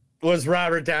 Was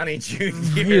Robert Downey Jr.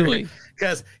 Really?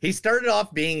 Because he started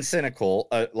off being cynical,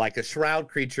 like a shroud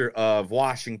creature of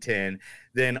Washington.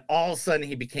 Then all of a sudden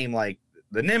he became like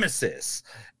the nemesis,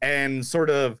 and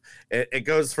sort of it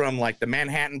goes from like the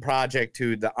Manhattan Project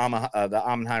to the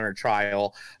Oppenheimer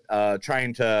trial,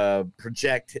 trying to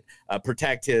protect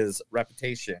his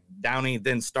reputation. Downey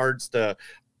then starts to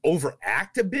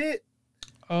overact a bit.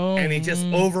 And he just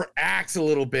overacts a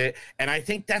little bit. And I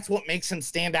think that's what makes him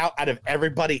stand out of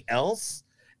everybody else,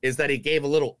 is that he gave a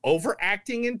little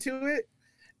overacting into it.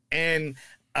 And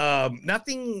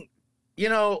nothing,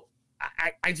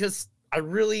 I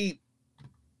really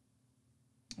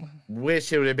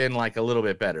wish it would have been like a little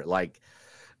bit better. Like,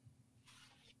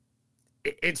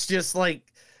 it's just like,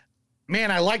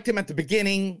 man, I liked him at the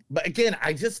beginning, but again,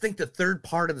 I just think the third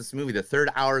part of this movie, the third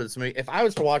hour of this movie, if I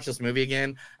was to watch this movie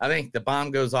again, I think the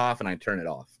bomb goes off and I turn it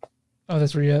off. Oh,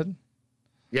 that's where you at?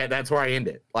 Yeah, that's where I end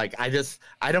it. Like, I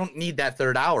don't need that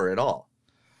third hour at all.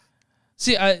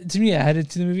 See, to me, I added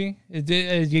to the movie. It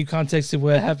gave context to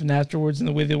what happened afterwards and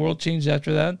the way the world changed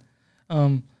after that.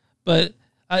 But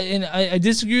I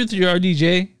disagree with your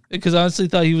RDJ, because I honestly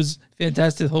thought he was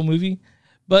fantastic the whole movie.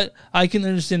 But I can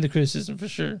understand the criticism for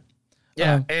sure.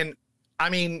 Yeah, and I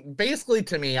mean, basically,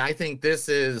 to me, I think this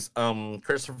is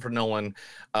Christopher Nolan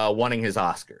wanting his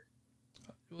Oscar.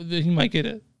 He might get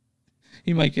it.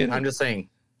 I'm just saying.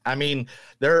 I mean,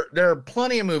 there are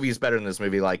plenty of movies better than this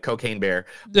movie, like Cocaine Bear.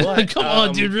 But, come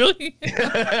on, dude, really?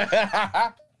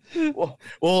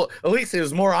 well, at least it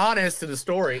was more honest to the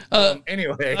story.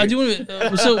 Anyway, I do want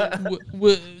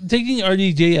to. Taking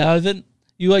RDJ out of it,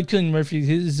 you like Cillian Murphy.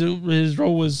 His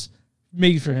role was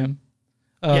made for him.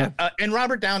 And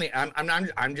Robert Downey.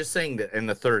 I'm just saying that in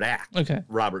the third act,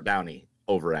 Robert Downey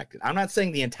overacted. I'm not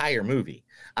saying the entire movie.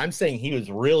 I'm saying he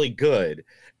was really good,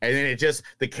 and then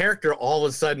the character all of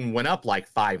a sudden went up like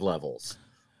 5 levels.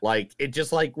 Like it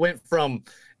just went from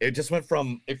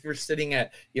if you're sitting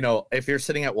at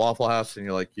Waffle House and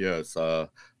you're like, yes,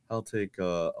 I'll take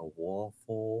a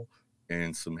waffle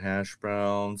and some hash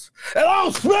browns, and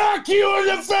I'll smack you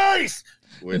in the face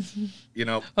with,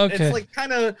 it's like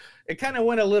it kind of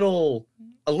went a little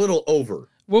over.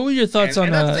 What were your thoughts on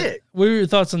that's it. What were your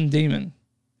thoughts on Damon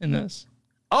in this?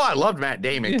 Oh, I loved Matt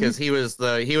Damon because he was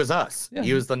us. Yeah.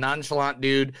 He was the nonchalant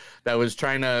dude that was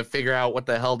trying to figure out what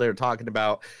the hell they were talking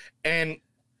about. And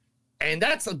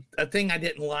that's a thing I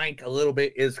didn't like a little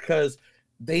bit, is because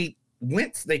they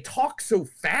talk so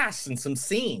fast in some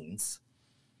scenes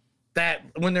that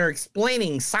when they're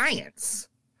explaining science,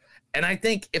 and I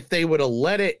think if they would have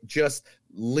let it just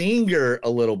linger a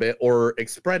little bit or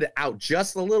spread it out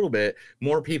just a little bit,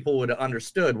 more people would have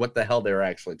understood what the hell they were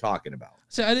actually talking about.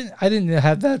 So I didn't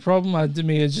have that problem. To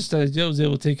me, it's just I was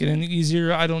able to take it in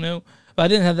easier. I don't know, but I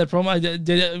didn't have that problem. I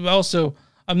did also.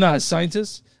 I'm not a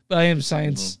scientist, but I am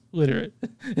science literate.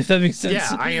 If that makes sense.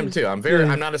 Yeah, I am too. I'm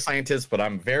not a scientist, but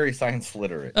I'm very science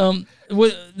literate.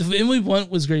 What Emily Blunt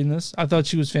was great in this. I thought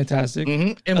she was fantastic.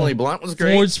 Emily Blunt was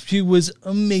great. Florence Pugh was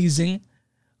amazing.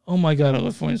 Oh my god, I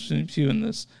love Florence Pugh in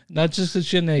this. Not just because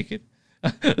she's naked.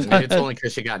 It's only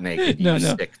because she got naked. You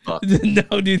sick fuck.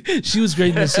 No, dude, she was great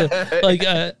in this. Like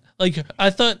I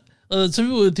thought some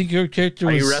people would think her character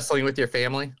was. Are you wrestling with your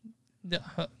family?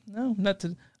 No, not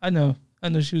to. I know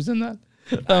she was in that.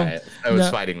 I was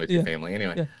fighting with your family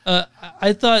anyway. Yeah.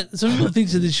 I thought some people think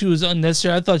that she was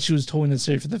unnecessary. I thought she was totally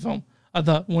necessary for the film. I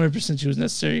thought 100% she was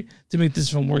necessary to make this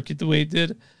film work the way it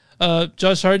did.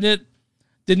 Josh Hartnett,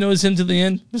 didn't notice him to the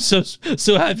end. So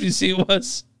happy to see it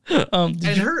was.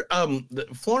 Her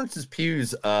Florence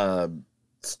Pugh's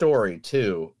story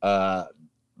too.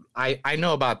 I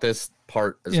know about this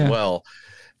part as well.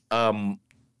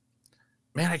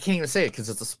 Man, I can't even say it because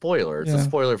it's a spoiler. It's a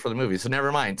spoiler for the movie, so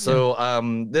never mind. So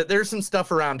there's some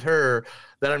stuff around her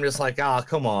that I'm just like, oh,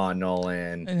 come on,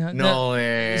 Nolan.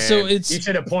 Nolan. So you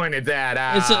should have pointed that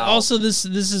out. It's also this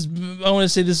is I want to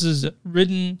say this is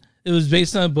written. It was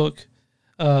based on a book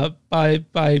by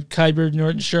Kyber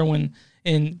Norton Sherwin,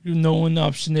 and Nolan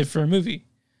optioned it for a movie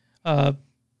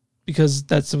because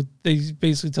that's what they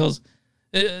basically tell us.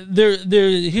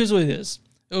 Here's what it is.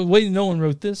 The way Nolan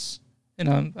wrote this.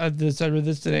 And I read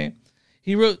this today.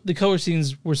 He wrote the color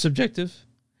scenes were subjective,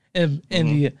 and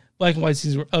the black and white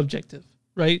scenes were objective,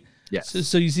 right? Yes.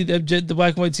 So you see the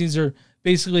black and white scenes are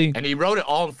basically. And he wrote it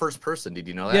all in first person. Did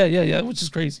you know that? Yeah, which is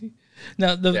crazy.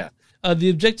 Now the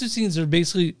objective scenes are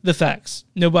basically the facts,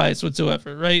 no bias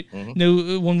whatsoever, right?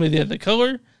 No one way or the other. The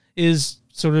color is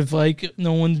sort of like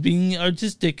no one's being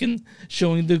artistic and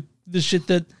showing the shit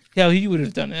that how he would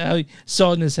have done it, how he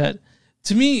saw it in his head.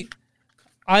 To me,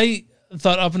 I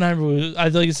thought Oppenheimer was,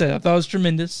 like I said, I thought it was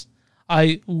tremendous.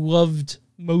 I loved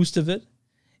most of it.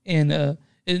 And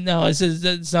now I said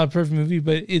it's not a perfect movie,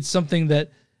 but it's something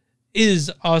that is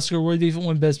Oscar worthy. If it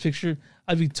won Best Picture,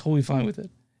 I'd be totally fine with it.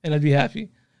 And I'd be happy.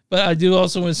 But I do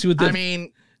also want to see what the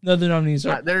other nominees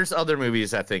are. There's other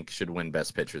movies I think should win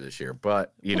Best Picture this year.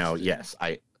 But, yes,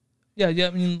 I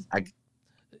mean,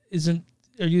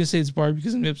 are you gonna say it's Barbie?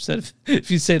 Because I'm upset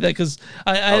if you say that. Because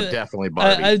I definitely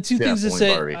Barbie. I have two things to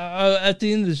say. At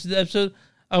the end of this episode,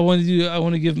 I want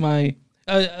to give my.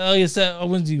 Like I said, I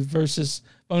want to do versus.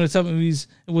 I'm going to talk about movies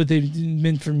and what they've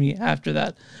meant for me after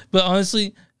that. But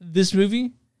honestly, this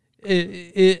movie,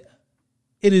 it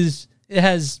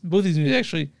has both these movies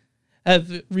actually have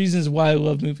reasons why I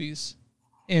love movies,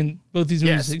 and both these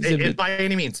movies exhibit. By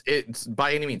any means. It's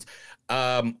by any means.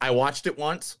 I watched it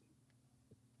once.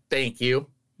 Thank you.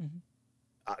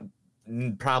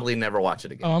 Probably never watch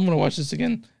it again. Oh, I'm gonna watch this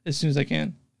again as soon as I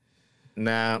can.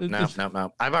 No.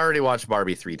 I've already watched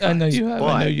Barbie 3 times. I know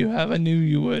you have. I knew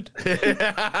you would.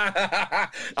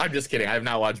 I'm just kidding. I have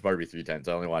not watched Barbie 3 times.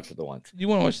 I only watched it the once. You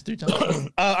want to watch it 3 times?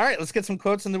 All right, let's get some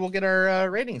quotes and then we'll get our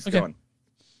ratings going.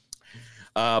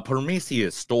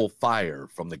 Prometheus stole fire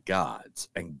from the gods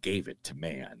and gave it to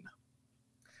man.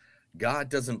 God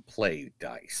doesn't play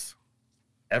dice.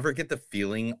 Ever get the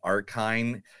feeling our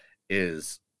kind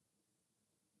is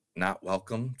not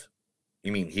welcomed?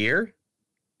 You mean here?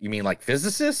 You mean like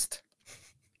physicist?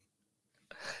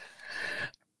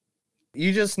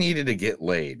 You just needed to get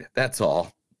laid. That's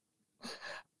all.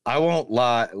 I won't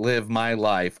live my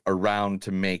life around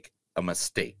to make a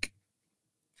mistake.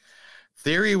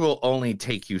 Theory will only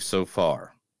take you so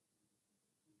far.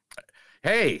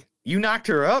 Hey, you knocked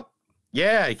her up?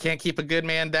 Yeah, you can't keep a good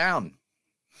man down.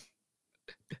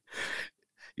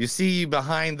 You see,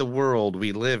 behind the world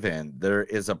we live in, there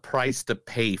is a price to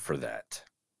pay for that.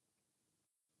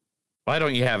 Why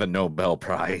don't you have a Nobel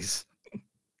Prize?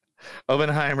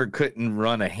 Oppenheimer couldn't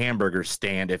run a hamburger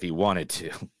stand if he wanted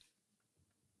to.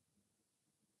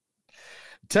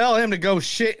 Tell him to go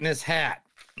shit in his hat.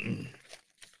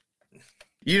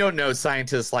 You don't know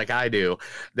scientists like I do.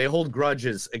 They hold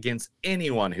grudges against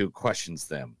anyone who questions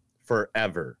them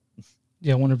forever.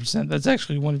 Yeah, 100%. That's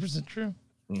actually 100% true.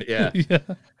 Yeah.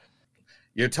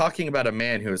 You're talking about a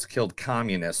man who has killed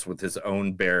communists with his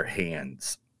own bare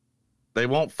hands. They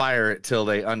won't fire it till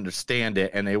they understand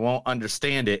it, and they won't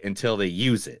understand it until they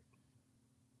use it.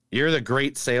 You're the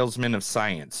great salesman of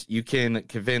science. You can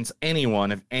convince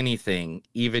anyone of anything,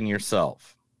 even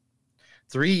yourself.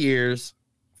 3 years,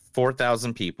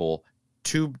 4,000 people,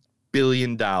 $2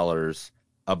 billion,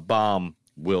 a bomb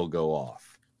will go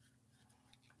off.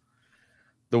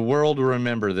 The world will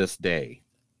remember this day.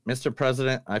 Mr.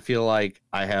 President, I feel like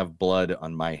I have blood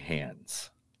on my hands.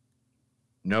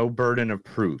 No burden of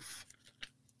proof.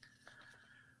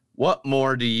 What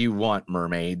more do you want,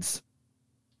 mermaids?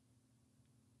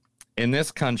 In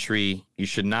this country, you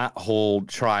should not hold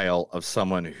trial of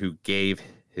someone who gave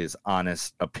his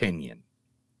honest opinion.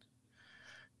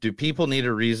 Do people need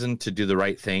a reason to do the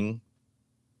right thing?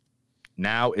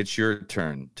 Now it's your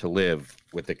turn to live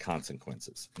with the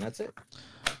consequences. And that's it.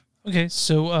 Okay,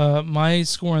 so my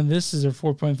score on this is a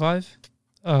 4.5.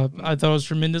 I thought it was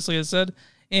tremendous, like I said.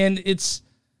 And it's...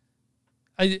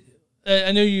 I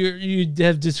know you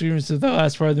have disagreements with the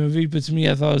last part of the movie, but to me,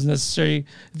 I thought it was necessary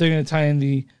if they're going to tie in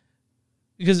the...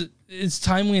 Because it's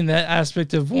timely in that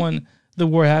aspect of, one, the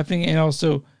war happening, and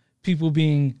also people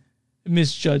being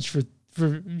misjudged for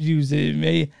views they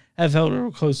may have held or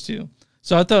were close to.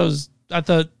 So I thought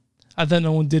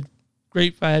Nolan did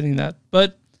great by adding that.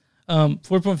 But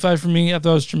 4.5 for me, I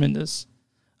thought it was tremendous.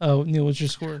 Neil, what's your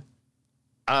score?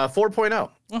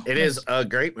 4.0. Oh, it is a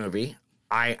great movie.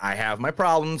 I have my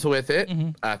problems with it.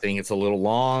 I think it's a little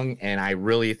long, and I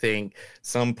really think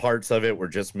some parts of it were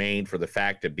just made for the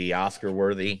fact to be Oscar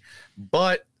worthy.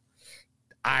 But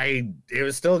it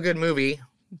was still a good movie.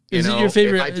 Is it your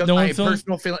favorite Nolan film?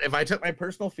 If I took my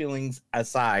personal feelings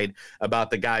aside about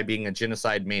the guy being a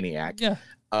genocide maniac,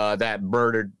 that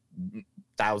murdered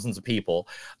thousands of people,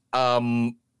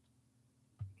 and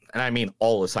I mean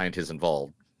all the scientists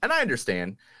involved, and I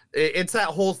understand. It's that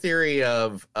whole theory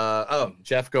of,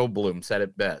 Jeff Goldblum said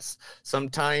it best.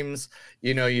 Sometimes,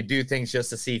 you do things just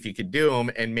to see if you could do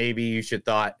them, and maybe you should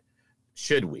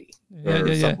should we? Or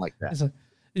something like that.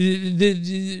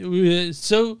 It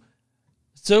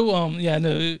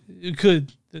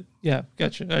could. Yeah,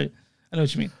 gotcha. I know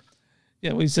what you mean.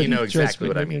 Yeah, what you said. You know exactly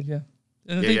what I mean. Yeah.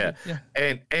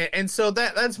 And so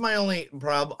that's my only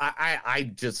problem.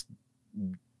 I just...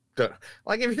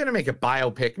 Like, if you're gonna make a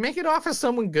biopic, make it off of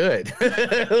someone good.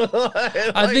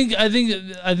 I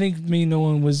think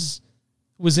Nolan was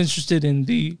interested in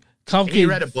the complicated. He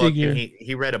read a book. Figure. And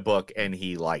he read a book and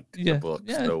he liked the book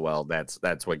so well.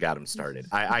 That's what got him started.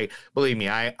 I believe me.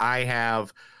 I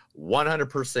have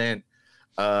 100%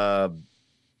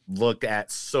 looked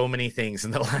at so many things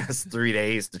in the last 3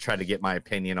 days to try to get my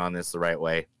opinion on this the right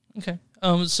way. Okay.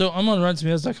 So I'm on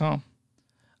RottenTomatoes.com.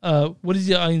 What is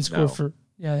the audience score for?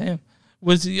 Yeah, I am.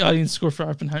 What is the audience score for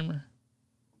Oppenheimer?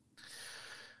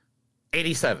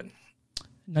 87.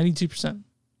 92%.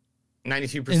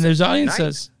 92%. And there's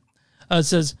audience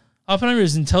says Oppenheimer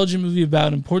is an intelligent movie about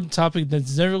an important topic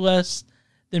that's never less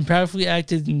than powerfully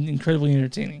acted and incredibly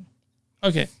entertaining.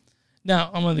 Okay.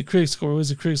 Now I'm on the critic score. What is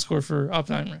the critic score for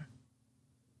Oppenheimer?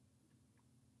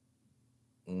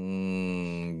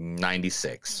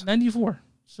 96. 94.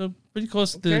 So pretty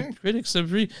close to the critics. So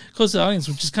pretty close to the audience,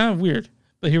 which is kind of weird.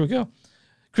 But here we go.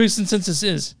 Critics' consensus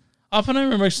is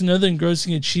Oppenheimer marks another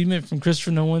engrossing achievement from Christopher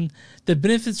Nolan that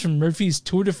benefits from Murphy's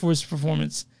tour de force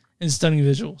performance and stunning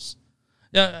visuals.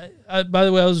 Yeah, by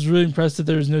the way, I was really impressed that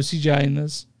there was no CGI in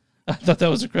this. I thought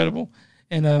that was incredible.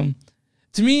 And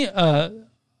to me,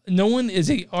 Nolan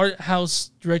is a art house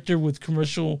director with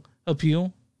commercial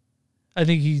appeal. I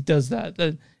think he does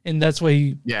that, and that's why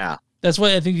he. Yeah. That's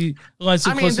why I think he aligns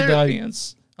so close to the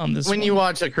audience on this. When you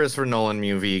watch a Christopher Nolan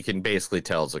movie, you can basically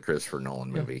tell it's a Christopher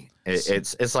Nolan movie.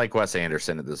 It's like Wes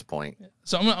Anderson at this point.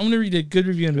 So I'm gonna read a good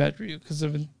review and a bad review because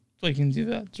I've been liking to do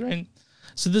that, right?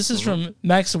 So this is from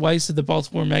Max Weiss of the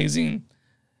Baltimore Magazine.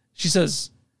 She says,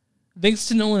 "Thanks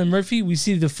to Nolan and Murphy, we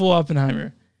see the full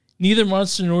Oppenheimer. Neither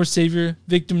monster nor savior,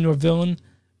 victim nor villain,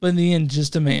 but in the end,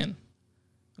 just a man."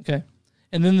 Okay,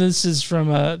 and then this is from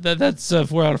that's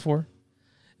 4 out of 4.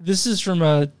 This is from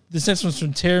this next one's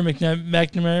from Tara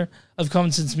McNamara of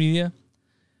Common Sense Media.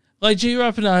 Like J.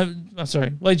 Robert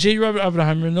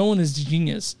Oppenheimer, Nolan is a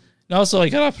genius. And also,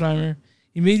 like Oppenheimer,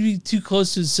 he may be too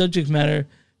close to his subject matter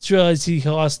to realize he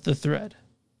lost the thread.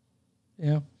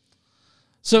 Yeah.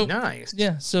 So nice.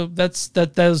 Yeah. So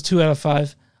that was 2 out of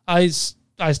 5. I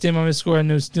stand by my score. I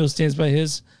know Neil stands by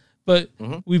his, but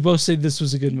we both say this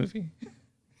was a good movie.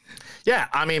 Yeah,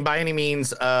 I mean, by any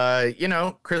means,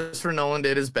 Christopher Nolan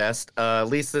did his best. At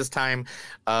least this time,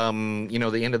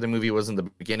 the end of the movie wasn't the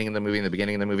beginning of the movie, and the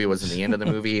beginning of the movie wasn't the end of the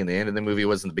movie, and the end of the movie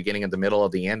wasn't the beginning of the middle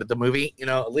of the end of the movie.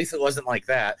 At least it wasn't like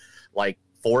that. Like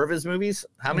 4 of his movies.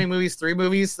 How many movies? 3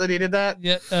 movies that he did that?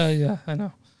 Yeah, I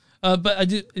know. But I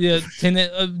do. Yeah,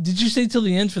 did you say till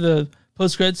the end for the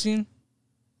post-credit scene?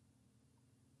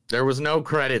 There was no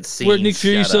credit scene. Where Nick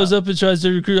Fury shows up and tries to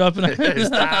recruit Oppenheimer.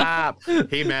 Stop.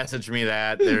 He messaged me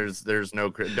that. There's no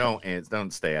credit.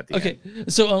 Don't stay at the end. Okay.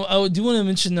 So I do want to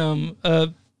mention the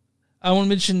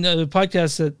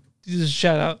podcast that do a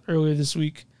shout out earlier this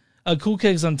week. Cool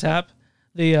Kegs on Tap.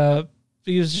 They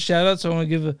gave us a shout out, so I want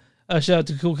to give a shout out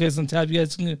to Cool Kegs on Tap. You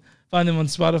guys can find them on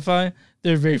Spotify.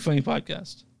 They're a very funny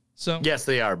podcast. So yes,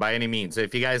 they are by any means.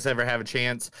 If you guys ever have a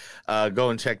chance,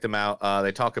 go and check them out.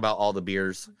 They talk about all the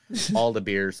beers,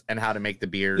 and how to make the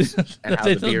beers and how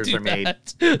the beers are made.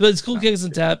 But it's Cool Kegs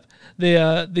on Tap.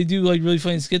 They do like really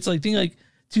funny skits, like think like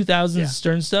 2000s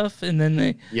Stern stuff, and then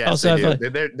they also have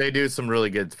they do some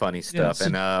really good funny stuff.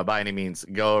 And by any means,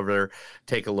 go over there,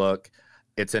 take a look.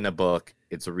 It's in a book.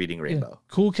 It's a reading rainbow.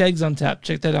 Cool Kegs on Tap.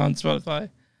 Check that out on Spotify.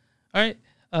 All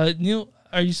right, Neil,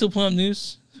 are you still pulling up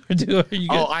news?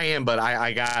 I am, but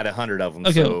I got 100 of them.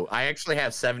 Okay. So I actually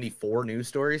have 74 news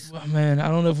stories. Oh, man, I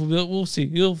don't know if we'll see.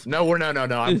 No.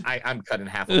 I'm cutting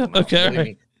half of them.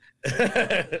 Okay.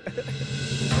 Right.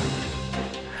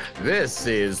 This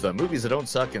is the Movies That Don't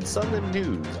Suck in Some of Them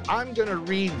News. I'm going to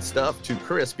read stuff to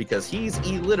Chris because he's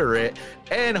illiterate,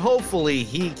 and hopefully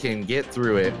he can get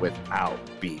through it without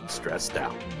being stressed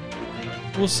out.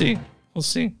 We'll see.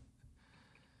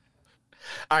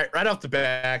 All right, right off the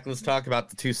back, let's talk about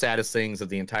the two saddest things of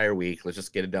the entire week. Let's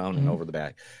just get it down and over the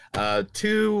back.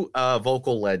 Two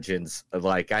vocal legends.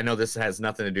 Like, I know this has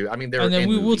nothing to do. I mean,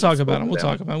 we'll talk about them.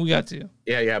 We got to.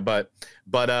 Yeah, but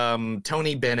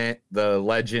Tony Bennett, the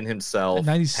legend himself,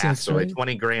 96, passed away. right?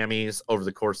 20 Grammys over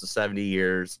the course of 70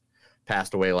 years.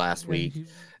 Passed away last week.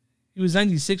 He was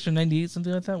 96 or 98,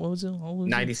 something like that. What was it?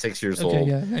 96 years old.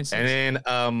 Yeah, 96. And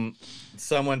then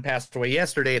someone passed away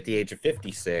yesterday at the age of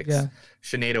 56. Yeah.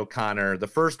 Sinead O'Connor, the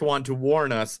first one to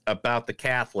warn us about the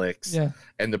Catholics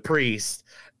and the priests,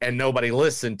 and nobody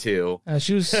listened to.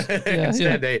 She was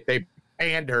instead they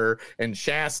panned her and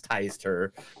chastised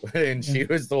her, and she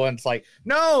was the one that's like,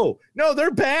 no,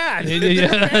 they're bad.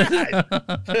 They're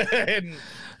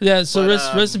bad. So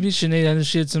rest in peace, Sinead. I know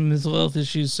she had some mental health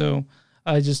issues, so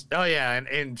I just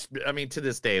and I mean, to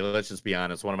this day, let's just be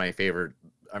honest, one of my favorite.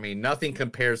 I mean, Nothing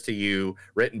Compares to You,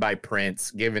 written by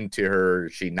Prince, given to her.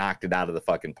 She knocked it out of the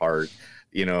fucking park.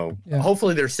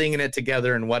 Hopefully they're singing it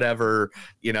together in whatever,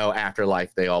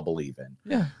 afterlife they all believe in.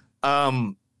 Yeah.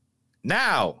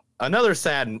 Now, another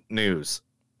sad news.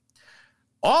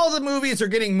 All the movies are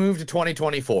getting moved to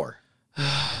 2024.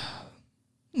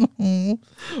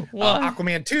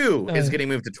 Aquaman 2 is getting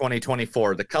moved to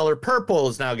 2024. The Color Purple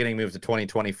is now getting moved to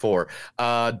 2024.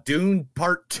 Dune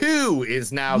Part 2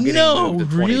 is now getting moved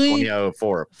to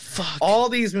 2024. Fuck. All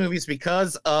these movies,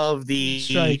 because of the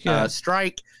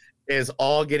strike, is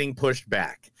all getting pushed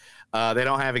back. They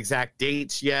don't have exact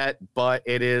dates yet, but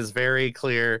it is very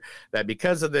clear that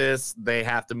because of this, they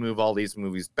have to move all these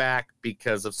movies back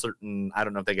because of certain, I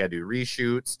don't know if they got to do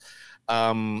reshoots.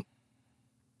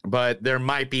 But there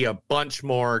might be a bunch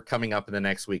more coming up in the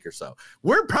next week or so.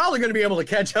 We're probably going to be able to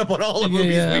catch up on all the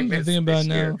movies we missed this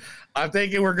year. I'm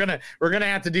thinking we're gonna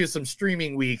have to do some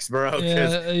streaming weeks, bro.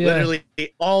 Because literally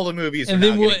all the movies. And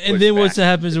then what's that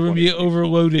happens? We're gonna be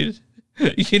overloaded.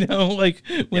 That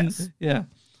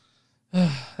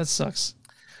sucks.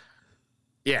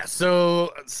 Yeah.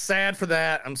 So sad for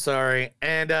that. I'm sorry.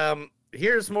 And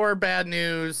here's more bad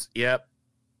news. Yep.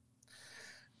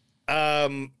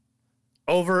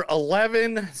 Over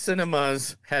 11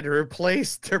 cinemas had to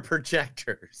replace their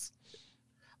projectors.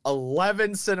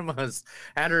 11 cinemas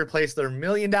had to replace their $1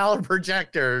 million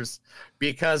projectors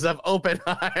because of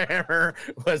Oppenheimer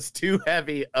was too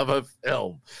heavy of a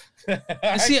film.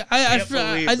 See,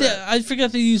 I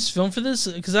forgot they used film for this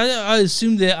because I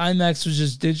assumed that IMAX was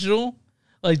just digital,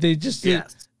 like they just did.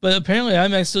 Yes. But apparently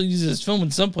IMAX still uses film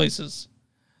in some places.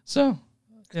 So,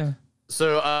 yeah.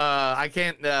 So I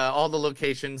can't all the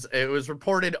locations. It was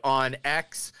reported on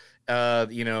X,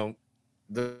 the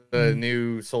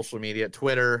new social media.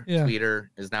 Twitter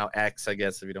is now X, I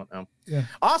guess, if you don't know. Yeah.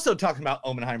 Also talking about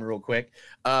Oppenheimer real quick.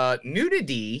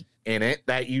 Nudity in it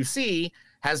that you see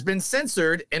has been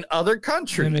censored in other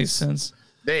countries. That makes sense.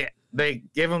 They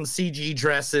give them CG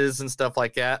dresses and stuff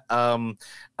like that.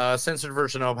 Censored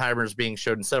version of Oppenheimer is being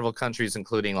showed in several countries,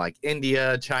 including like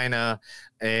India, China,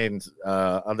 and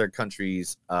other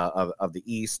countries of the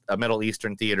East, Middle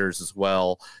Eastern theaters as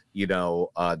well.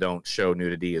 Don't show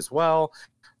nudity as well.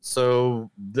 So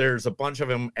there's a bunch of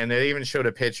them, and they even showed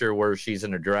a picture where she's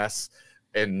in a dress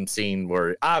and scene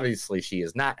where obviously she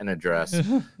is not in a dress,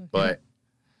 but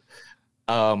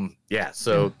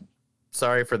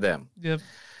sorry for them. Yep.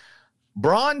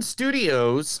 Braun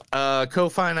Studios,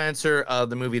 co-financer of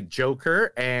the movie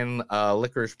Joker and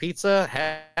Licorice Pizza,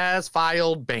 has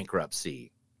filed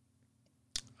bankruptcy.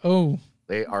 Oh.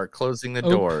 They are closing the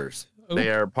doors. They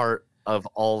are part of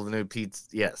all the new pizza.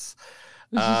 Yes.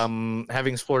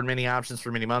 Having explored many options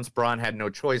for many months, Braun had no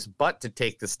choice but to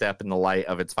take the step in the light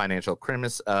of its financial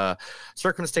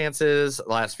circumstances. The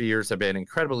last few years have been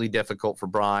incredibly difficult for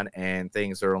Braun, and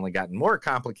things are only gotten more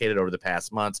complicated over the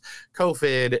past months.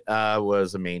 COVID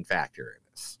was a main factor in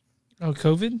this. Oh,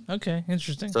 COVID? Okay,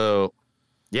 interesting. So,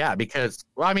 yeah, because,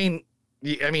 well, I mean,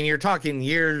 you're talking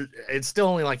years. It's still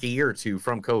only like a year or two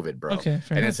from COVID, bro. Okay,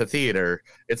 fair and enough. it's a theater.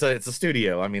 It's a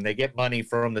studio. I mean, they get money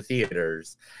from the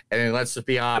theaters. And let's just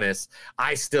be honest.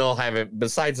 I still haven't.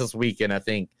 Besides this weekend, I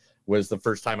think was the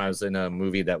first time I was in a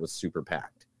movie that was super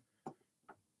packed.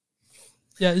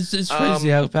 Yeah, it's crazy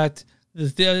how packed the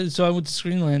theater. So I went to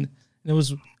Screenland, and it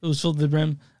was filled to the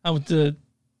brim. I went to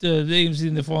the AMC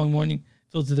in the following morning,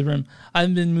 filled to the brim. I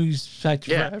haven't been in movies packed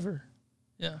forever.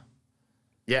 Yeah.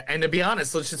 Yeah, and to be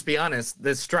honest, let's just be honest,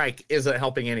 this strike isn't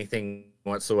helping anything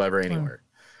whatsoever anywhere.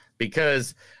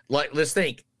 Because, like, let's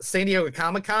think, San Diego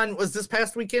Comic-Con was this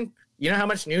past weekend. You know how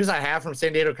much news I have from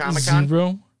San Diego Comic-Con?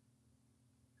 Zero.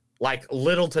 Like,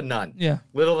 little to none. Yeah.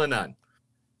 Little to none.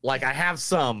 Like, I have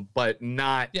some, but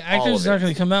not Yeah, all actors of are it. not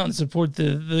going to come out and support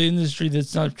the industry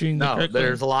that's not treating them No, correctly.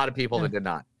 there's a lot of people that did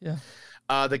not. Yeah.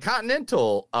 The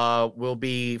Continental will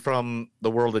be from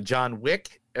the world of John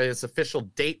Wick. Its official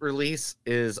date release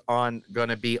is going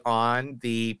to be on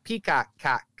the Peacock.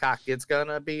 It's going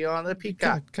to be on the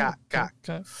Peacock.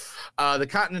 The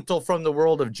Continental from the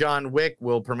world of John Wick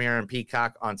will premiere on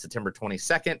Peacock on September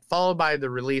 22nd, followed by the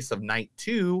release of Night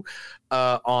 2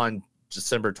 on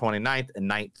December 29th and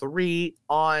Night 3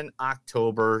 on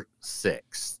October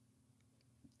 6th.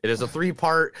 It is a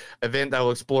 3-part event that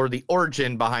will explore the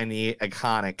origin behind the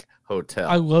iconic hotel.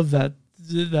 I love that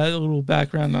little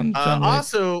background on John Wick.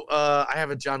 Also, I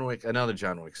have another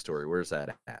John Wick story. Where's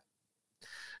that at?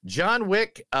 John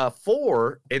Wick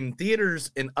 4 in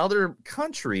theaters in other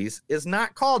countries is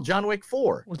not called John Wick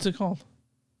 4. What's it called?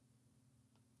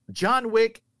 John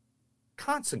Wick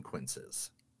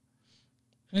Consequences.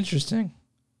 Interesting.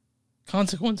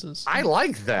 Consequences. I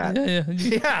like that. Yeah.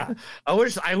 Yeah.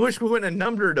 I wish we wouldn't have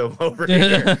numbered them over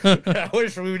here. I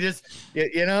wish we would just,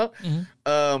 you know.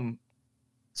 Mm-hmm.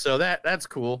 So that's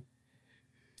cool.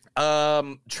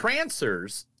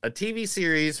 Trancers, a TV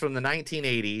series from the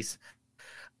 1980s,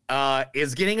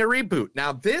 is getting a reboot.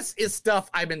 Now, this is stuff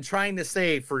I've been trying to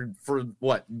say for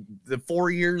what, the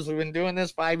 4 years we've been doing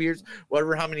this, 5 years,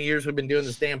 whatever, how many years we've been doing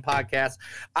this damn podcast.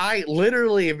 I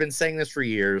literally have been saying this for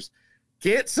years.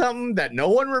 Get something that no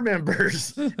one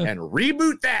remembers and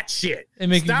reboot that shit. And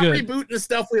make Stop it good. rebooting the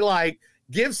stuff we like.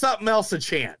 Give something else a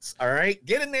chance. All right,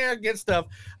 get in there, get stuff.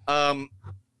 Now,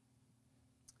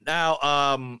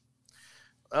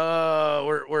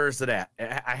 where is it at?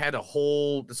 I had a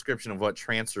whole description of what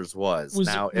Trancers was. Was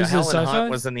Now, it Helen sci-fi?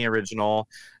 Hunt was in the original.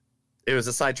 It was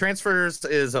a side. Transfers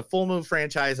is a full move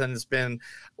franchise and it's been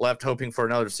left hoping for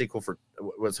another sequel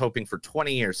was hoping for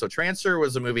 20 years. So Transfer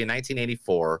was a movie in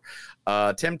 1984.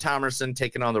 Tim Thomerson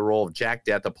taking on the role of Jack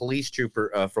Death, a police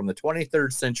trooper from the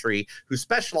 23rd century who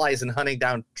specialized in hunting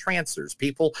down trancers,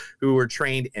 people who were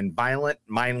trained in violent,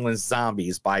 mindless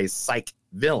zombies by a psych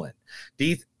villain.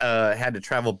 Death had to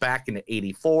travel back into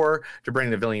 84 to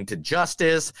bring the villain to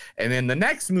justice. And then the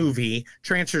next movie,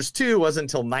 Trancers 2, wasn't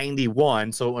until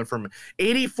 91. So it went from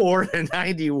 84 to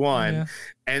 91. Yeah.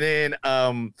 And then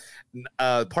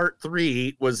part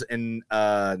 3 was in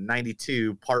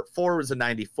 92. Part 4 was in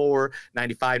 94,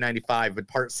 95, 95. But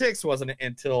part 6 wasn't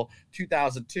until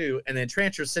 2002. And then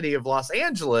Trancer City of Los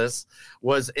Angeles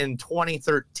was in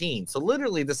 2013. So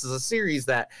literally, this is a series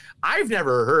that I've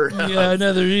never heard of. Yeah,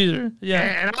 neither either. Yeah.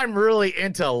 And I'm really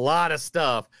into a lot of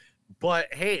stuff.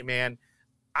 But hey, man,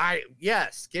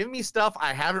 give me stuff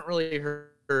I haven't really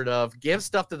heard of. Give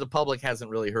stuff that the public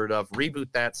hasn't really heard of.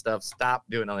 Reboot that stuff. Stop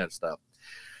doing all that stuff.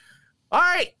 All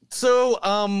right. So,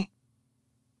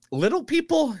 Little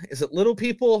People. Is it Little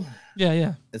People?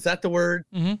 Yeah. Is that the word?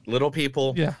 Mm-hmm. Little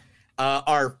People. Yeah.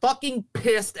 Are fucking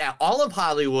pissed at all of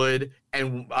Hollywood,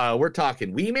 and we're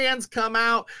talking Wee Man's come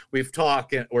out. We're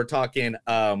talking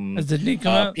Has the Dink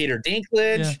come out? Peter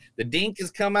Dinklage. Yeah. The Dink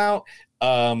has come out.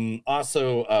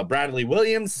 Also Bradley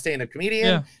Williams, stand-up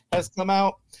comedian, has come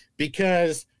out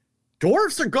because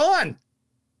dwarfs are gone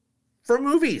from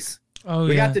movies. Oh,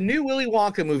 we got the new Willy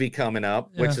Wonka movie coming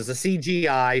up, which is a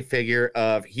CGI figure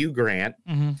of Hugh Grant.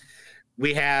 Mm-hmm.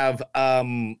 We have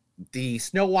the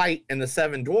Snow White and the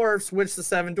Seven Dwarfs, which the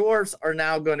Seven Dwarfs are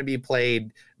now going to be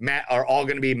are all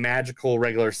going to be magical,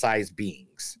 regular-sized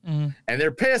beings. Mm-hmm. And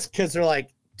they're pissed because they're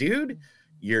like, dude,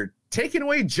 you're taking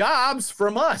away jobs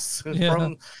from us,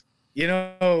 from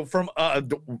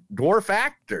dwarf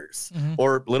actors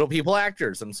or little people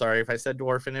actors. I'm sorry if I said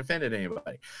dwarf and offended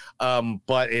anybody,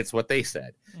 but it's what they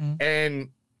said. And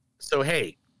So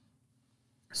hey,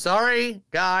 sorry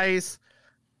guys,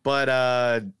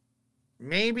 but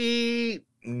maybe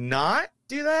not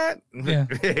do that. Yeah.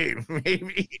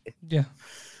 Maybe. Yeah.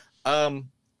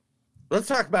 Let's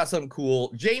talk about something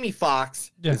cool. Jamie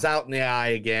Foxx is out in the eye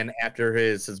again after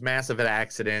his massive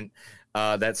accident.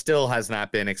 That still has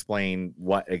not been explained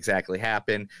what exactly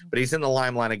happened, but he's in the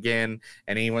limelight again,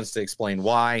 and he wants to explain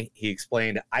why. He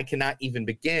explained, I cannot even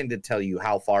begin to tell you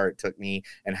how far it took me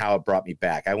and how it brought me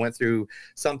back. I went through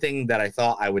something that I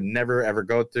thought I would never, ever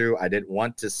go through. I didn't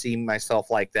want to see myself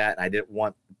like that, and I didn't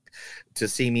want to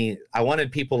see me. I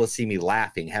wanted people to see me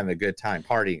laughing, having a good time,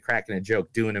 partying, cracking a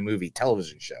joke, doing a movie,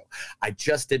 television show. I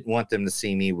just didn't want them to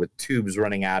see me with tubes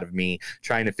running out of me,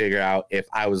 trying to figure out if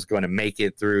I was going to make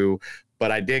it through.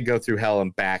 But I did go through hell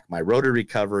and back. My road to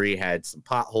recovery had some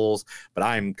potholes, but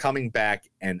I'm coming back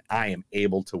and I am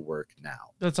able to work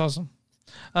now. That's awesome.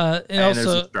 And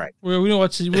also, we don't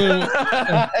watch. We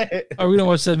don't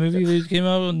watch that movie that came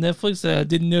out on Netflix that I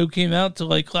didn't know came out till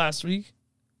like last week.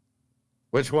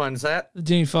 Which one's that? The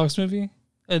Jamie Foxx movie.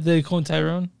 They call him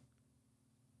Tyrone.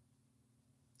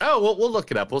 Oh, we'll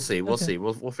look it up. We'll see. We'll Okay. see.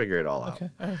 We'll figure it all out. Okay.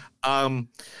 All right.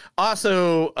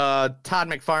 Also, Todd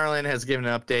McFarlane has given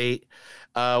an update.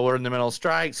 We're in the middle of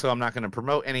strike, so I'm not going to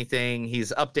promote anything.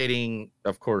 He's updating,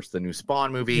 of course, the new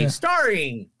Spawn movie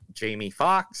starring Jamie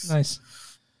Foxx. Nice.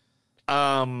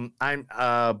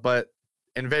 But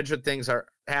eventually things are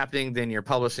happening. Then you're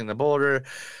publishing the boulder.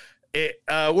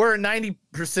 We're in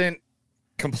 90%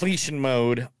 completion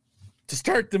mode to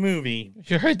start the movie.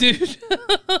 You're right, dude.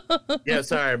 Yeah,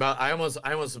 sorry about. I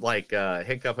almost like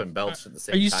hiccup and belch at the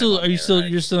same Are you time. still? on Are you there, still? right?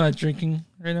 You're still not drinking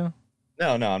right now?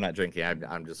 No, I'm not drinking.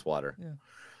 I'm just water.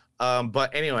 Yeah.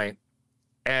 But anyway,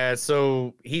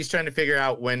 so he's trying to figure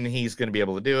out when he's going to be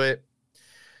able to do it.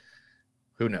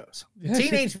 Who knows? Yeah,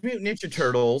 Teenage Mutant Ninja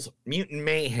Turtles: Mutant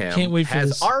Mayhem Can't wait for has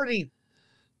this.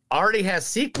 already has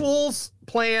sequels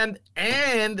planned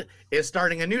and is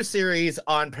starting a new series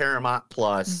on Paramount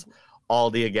Plus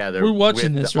all together. We're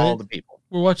watching with this, all right? the people.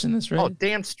 We're watching this, right? Oh,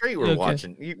 damn straight we're Okay.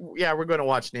 watching. Yeah, we're going to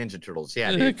watch Ninja Turtles.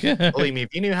 Yeah, dude. Okay. Believe me,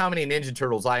 if you knew how many Ninja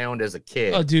Turtles I owned as a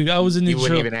kid, Oh, dude, I was a you Ninja.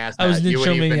 wouldn't even ask that. I was a You Ninja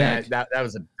wouldn't even maniac. ask- that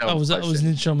was a dumb I was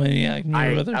question. Ninja maniac.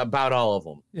 Brother. About all of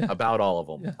them. Yeah. About all of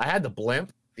them. Yeah. I had the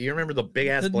blimp. Do you remember the big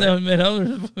ass blimp? No, man, I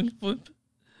was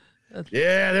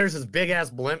Yeah, there's this big ass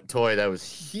blimp toy that was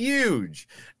huge,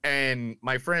 and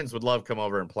my friends would love come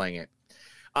over and playing it.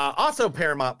 Also,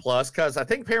 Paramount Plus, because I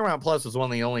think Paramount Plus was one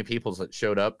of the only people that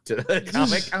showed up to the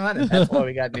Comic Con, and that's why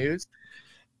we got news.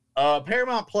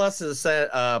 Paramount Plus's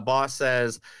boss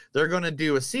says they're going to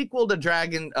do a sequel to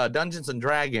Dungeons and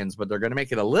Dragons, but they're going to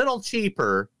make it a little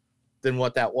cheaper than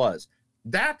what that was.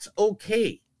 That's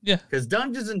okay. Yeah, because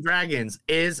Dungeons and Dragons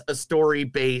is a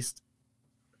story-based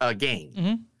game.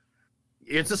 Mm-hmm.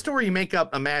 It's a story you make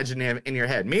up, imagine in your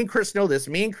head. Me and Chris know this.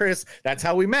 Me and Chris, that's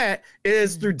how we met,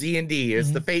 is through D&D. It's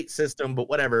the Fate system, but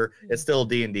whatever. It's still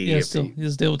D&D. Yeah, still,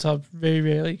 it's tabletop, very,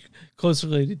 very like, close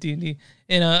related to D&D.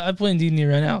 And I play in D&D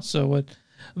right now, so what?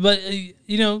 But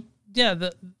you know, yeah,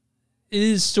 it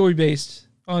is story based.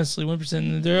 Honestly,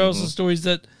 1%. There are also stories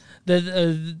that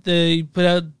they put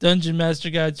out dungeon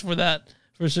master guides for that,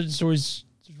 for certain stories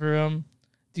for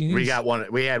D&D. We got one.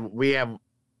 We have.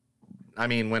 I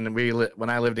mean, when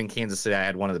I lived in Kansas City, I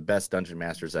had one of the best dungeon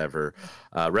masters ever.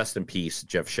 Rest in peace,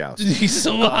 Jeff Schaus. He's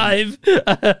still alive.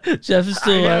 Jeff is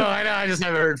still alive. I know. I just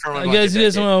haven't heard from him. You guys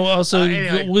want to also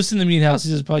anyway. listen to Meat House. He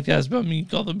does a podcast about me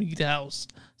called The Meat House.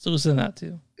 So listen to that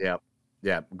too.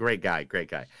 Yeah. Great guy.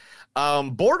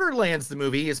 Borderlands, the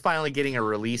movie, is finally getting a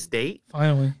release date.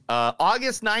 Finally.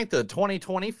 August 9th of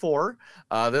 2024.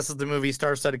 This is the movie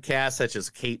star-studded cast such as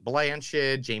Kate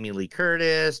Blanchett, Jamie Lee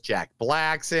Curtis, Jack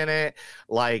Black's in it.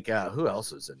 Like, who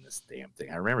else is in this damn thing?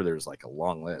 I remember there was like a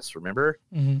long list. Remember?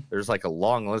 Mm-hmm. There's like a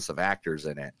long list of actors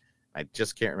in it. I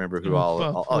just can't remember who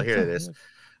all. Oh, here it is.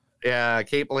 Yeah,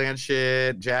 Kate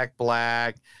Blanchett, Jack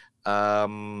Black,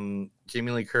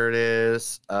 Jamie Lee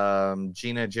Curtis,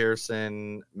 Gina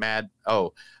Gerson,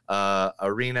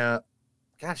 Arena.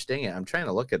 Gosh dang it. I'm trying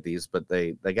to look at these, but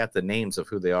they got the names of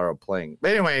who they are playing.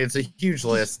 But anyway, it's a huge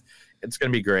list. It's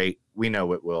going to be great. We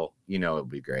know it will. You know it'll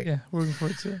be great. Yeah, we're looking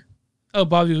forward to it. Oh,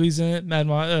 Bobby Lee's in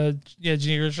it.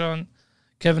 Gina Gershon.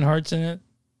 Kevin Hart's in it.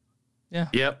 Yeah.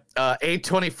 Yep.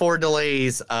 A24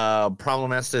 delays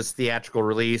problematic theatrical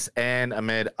release and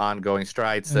amid ongoing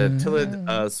strikes. The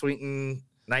Tilda Swinton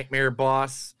Nightmare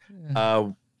Boss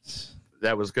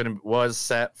that was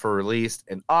set for release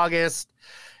in August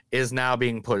is now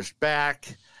being pushed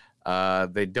back.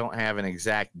 They don't have an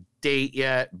exact date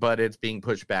yet, but it's being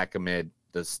pushed back amid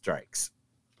the strikes.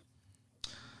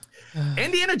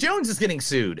 Indiana Jones is getting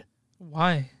sued.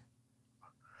 Why?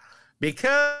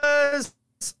 Because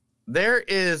there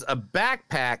is a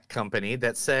backpack company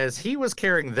that says he was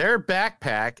carrying their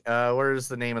backpack. Where's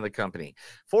the name of the company?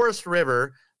 Frost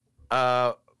River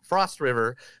says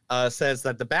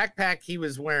that the backpack he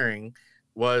was wearing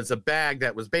was a bag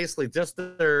that was basically just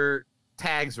their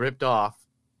tags ripped off.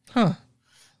 Huh.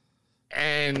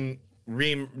 And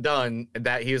redone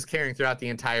that he was carrying throughout the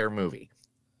entire movie.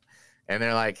 And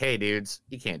they're like, hey, dudes,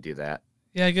 you can't do that.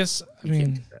 Yeah, I guess,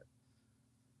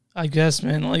 I guess,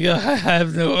 man. Like, I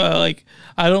have no,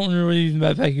 I don't remember even the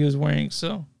backpack he was wearing,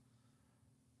 so.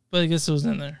 But I guess it was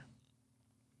in there.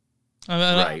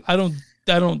 Right. I don't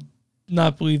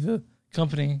not believe the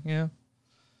company, yeah.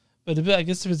 But I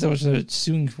guess if it's how much they're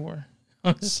suing for,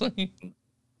 honestly.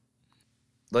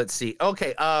 Let's see.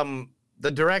 Okay, the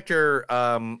director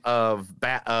of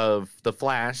The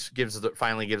Flash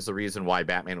finally gives the reason why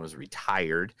Batman was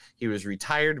retired. He was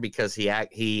retired because he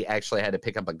actually had to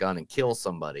pick up a gun and kill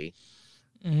somebody,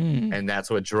 and that's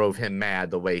what drove him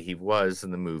mad the way he was in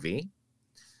the movie.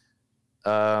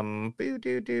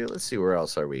 Let's see, where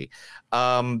else are we?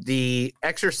 The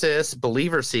Exorcist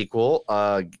Believer sequel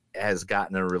has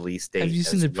gotten a release date. Have you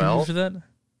seen the preview for that?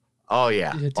 Oh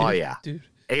yeah, dude.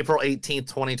 April 18th,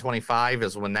 2025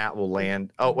 is when that will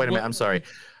land. Oh, wait a minute. I'm sorry.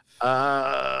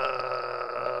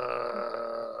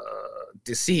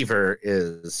 Deceiver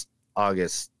is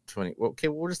August 20. Okay,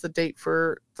 what is the date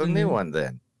for the new one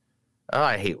then? Oh,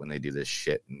 I hate when they do this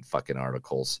shit in fucking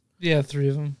articles. Yeah, 3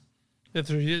 of them. Yeah,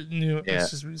 3 new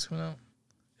Exorcist movies coming out.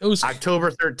 It was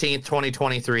October 13th,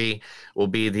 2023 will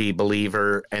be the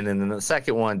Believer. And then the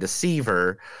second one,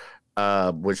 Deceiver,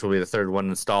 which will be the third one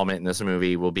installment in this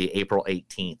movie, will be April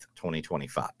 18th,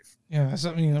 2025. Yeah,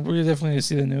 so, we're definitely going to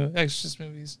see the new Exorcist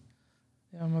movies.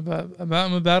 Yeah, I'm about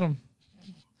them.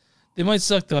 They might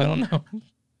suck, though. I don't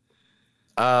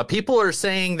know. People are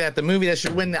saying that the movie that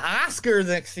should win the Oscar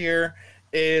next year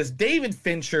is David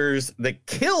Fincher's The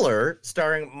Killer,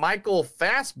 starring Michael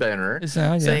Fassbender,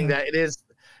 saying that it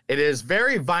is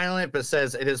very violent, but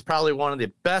says it is probably one of the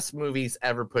best movies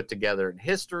ever put together in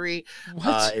history.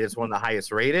 It is one of the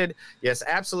highest rated. Yes,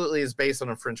 absolutely. It's based on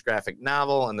a French graphic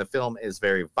novel, and the film is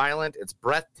very violent. It's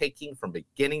breathtaking from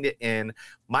beginning to end.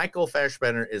 Michael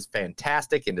Fassbender is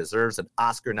fantastic and deserves an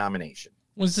Oscar nomination.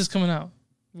 When's this coming out?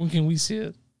 When can we see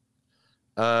it?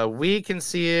 We can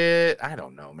see it. I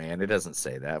don't know, man. It doesn't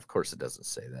say that. Of course, it doesn't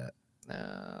say that.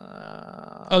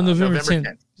 November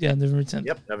 10th. Yeah, November 10th.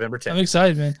 Yep, November 10th. I'm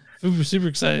excited, man. Super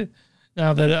excited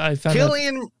now that I found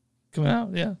Cillian coming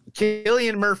out. Yeah,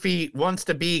 Cillian Murphy wants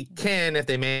to be Ken if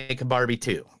they make a Barbie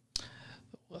 2.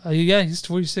 Yeah, he's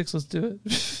 46. Let's do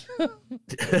it.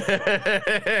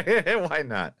 Why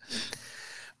not?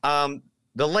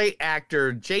 The late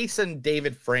actor Jason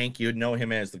David Frank, you would know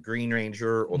him as the Green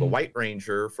Ranger or the White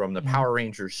Ranger from the Power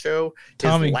Rangers show.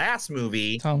 His last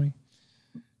movie, Tommy.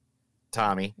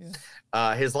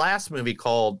 Yeah. His last movie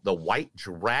called The White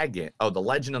Dragon. Oh, The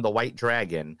Legend of the White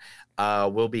Dragon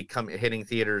will be hitting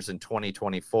theaters in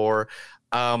 2024.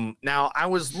 Now, I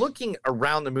was looking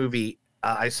around the movie.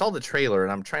 I saw the trailer,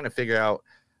 and I'm trying to figure out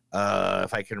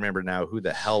if I can remember now who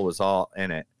the hell was all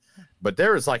in it. But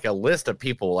there was like a list of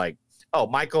people like,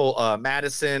 Michael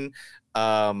Madison.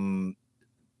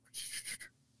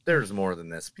 There's more than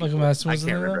this. Michael Madison. I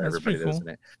can't remember everybody that's in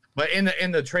it. But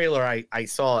in the trailer, I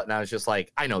saw it and I was just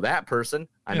like, I know that person.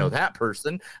 I know that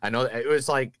person. I know it was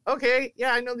like, okay,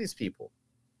 yeah, I know these people.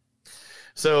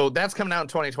 So that's coming out in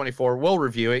 2024. We'll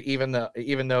review it, even though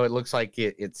it looks like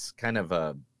it's kind of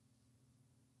a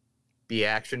B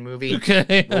action movie.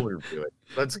 Okay, we'll review it.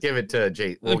 Let's give it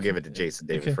to We'll give it to Jason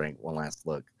David Frank one last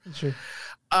look. Sure.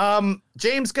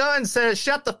 James Gunn says,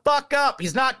 "Shut the fuck up.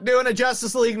 He's not doing a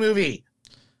Justice League movie."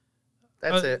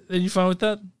 That's it. Are you fine with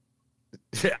that?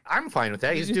 I'm fine with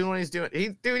that. He's doing what he's doing.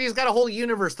 He's got a whole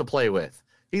universe to play with.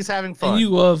 He's having fun. And you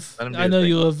love. I know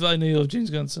you love James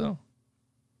Gunn. So.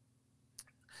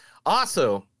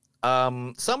 Also,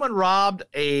 someone robbed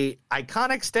a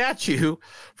iconic statue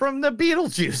from the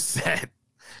Beetlejuice set,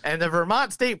 and the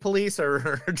Vermont State Police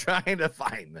are trying to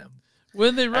find them.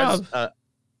 When they rob?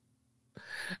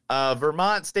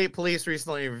 Vermont State Police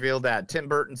recently revealed that Tim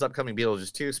Burton's upcoming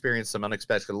Beetlejuice 2 experienced some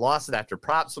unexpected losses after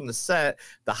props from the set.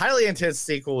 The highly anticipated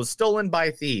sequel was stolen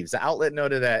by thieves. The outlet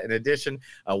noted that, in addition,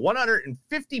 a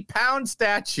 150-pound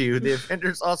statue, the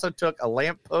offenders also took a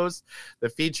lamppost, the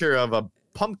feature of a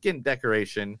pumpkin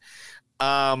decoration.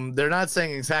 They're not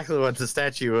saying exactly what the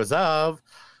statue was of,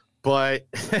 but...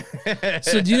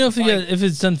 So do you know if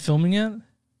it's done filming yet?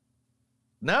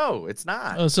 No, it's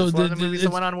not. Oh, so it's one of the movies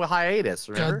that went on with hiatus,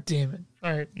 remember? God damn it.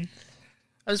 All right.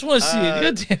 I just want to see it.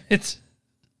 God damn it.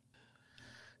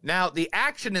 Now, the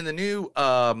action in the new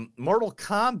Mortal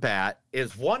Kombat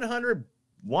is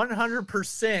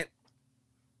 100%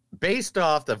 based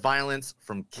off the violence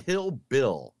from Kill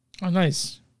Bill. Oh,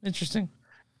 nice. Interesting.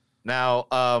 Now,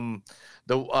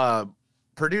 the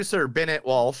producer, Bennett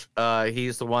Walsh,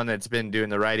 he's the one that's been doing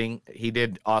the writing. He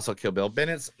did also Kill Bill.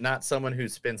 Bennett's not someone who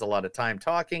spends a lot of time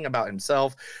talking about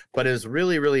himself, but is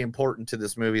really, really important to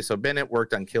this movie. So Bennett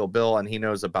worked on Kill Bill, and he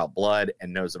knows about blood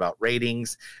and knows about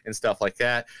ratings and stuff like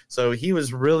that. So he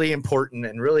was really important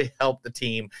and really helped the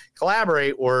team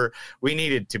collaborate where we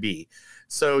needed to be.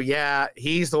 So, yeah,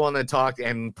 he's the one that talked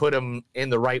and put him in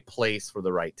the right place for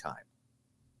the right time.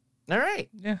 All right.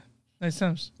 Yeah, makes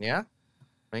sense. Yeah,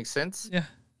 makes sense. Yeah,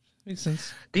 makes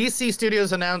sense. DC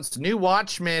Studios announced new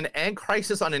Watchmen and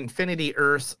Crisis on Infinity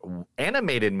Earth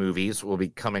animated movies will be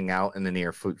coming out in the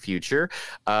near future.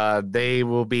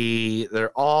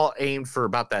 They're all aimed for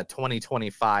about that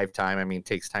 2025 time. I mean, it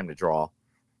takes time to draw.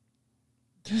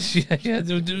 yeah,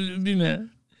 it'd be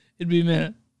a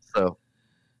minute. So,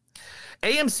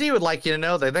 AMC would like you to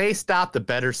know that they stopped the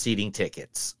better seating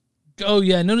tickets. Oh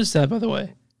yeah, I noticed that, by the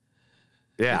way.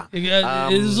 Yeah.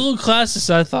 It was a little classist,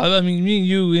 I thought. I mean, me and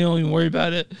you, we don't even worry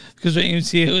about it because we're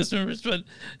AMC list members, but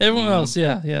everyone else,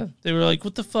 yeah. They were like,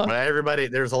 what the fuck? But everybody,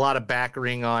 there's a lot of back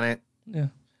ring on it. Yeah.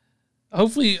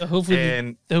 Hopefully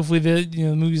the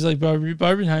movies like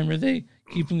Barbenheimer, they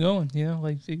keep them going,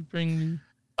 like they bring.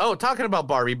 Oh, talking about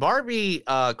Barbie. Barbie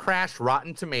crashed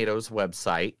Rotten Tomatoes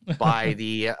website by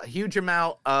the huge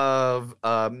amount of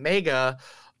MAGA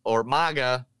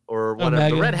or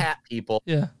whatever, the Red Hat people,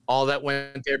 all that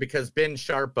went there because Ben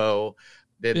Sharpo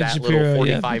did Ben that Shapiro,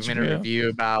 little 45-minute review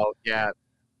about,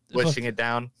 pushing it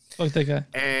down. Fuck that guy.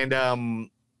 And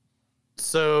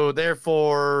so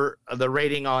therefore, the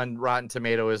rating on Rotten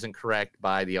Tomato isn't correct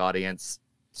by the audience,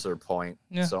 point.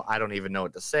 Yeah. So I don't even know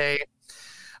what to say.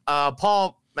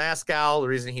 Paul Mascal, the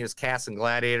reason he was cast in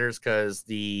Gladiators, because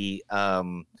the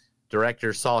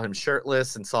director saw him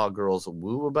shirtless and saw girls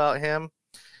woo about him.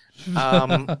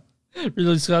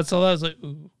 Ridley Scott saw that. I was like,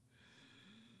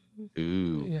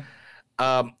 ooh.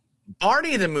 Yeah.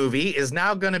 Barney the movie is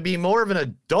now going to be more of an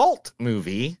adult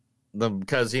movie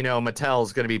because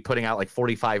Mattel's going to be putting out like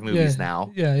 45 movies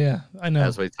now. Yeah, I know.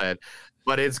 That's what he said.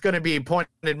 But it's going to be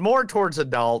pointed more towards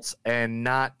adults and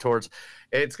not towards.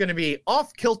 It's going to be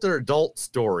off-kilter adult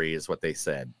story, is what they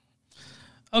said.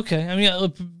 Okay, I mean,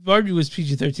 look, Barbie was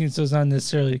PG-13, so it's not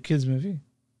necessarily a kids movie.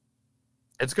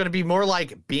 It's going to be more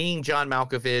like Being John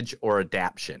Malkovich or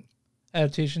Adaptation.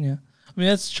 Adaptation, yeah. I mean,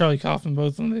 that's Charlie Kaufman,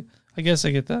 both of them. I guess I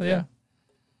get that, yeah.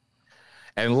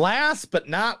 And last but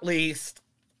not least,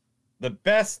 the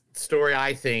best story,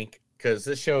 I think, because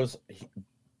this shows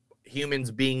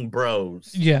humans being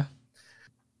bros. Yeah.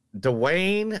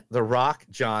 Dwayne "The Rock"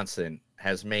 Johnson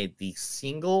has made the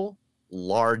single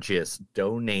largest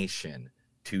donation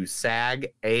to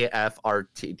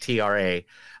SAG-AFTRA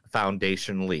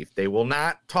Foundation Leaf. They will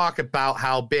not talk about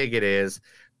how big it is,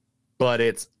 but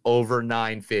it's over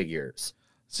 9 figures.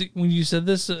 See, when you said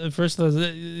this at first,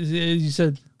 you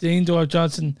said Dwayne "The Rock"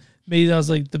 Johnson made it, I was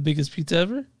like, the biggest pizza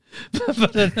ever?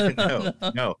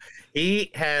 No. He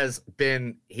has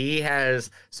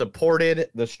supported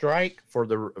the strike for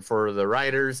the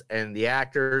writers and the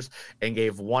actors and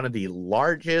gave one of the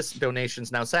largest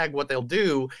donations. Now, SAG, what they'll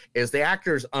do is the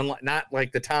actors, not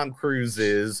like the Tom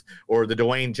Cruises or the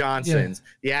Dwayne Johnsons,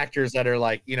 the actors that are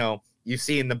like, you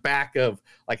see in the back of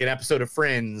like an episode of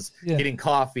Friends getting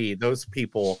coffee, those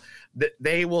people,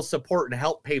 they will support and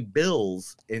help pay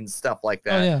bills and stuff like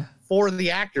that for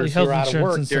the actors who are out of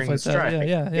work during the strike.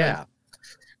 Yeah.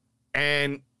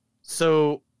 And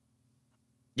so,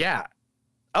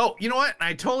 Oh, you know what?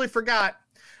 I totally forgot.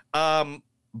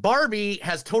 Barbie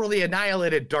has totally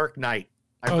annihilated Dark Knight.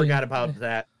 I forgot about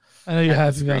that. I know you're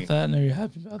happy about that.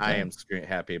 I am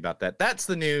happy about that. That's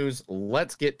the news.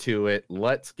 Let's get to it.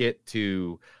 Let's get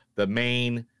to the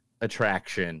main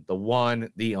attraction, the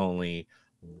one, the only,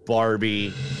 Barbie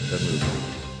the movie.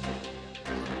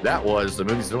 That was The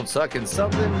Movies Don't Suck and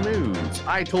Something News.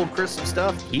 I told Chris some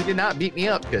stuff. He did not beat me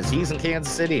up because he's in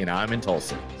Kansas City and I'm in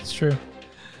Tulsa. It's true.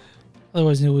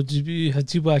 Otherwise, it would have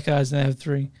 2 black eyes and I have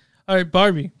 3. All right,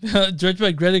 Barbie, directed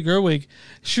by Greta Gerwig.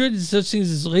 Sure did such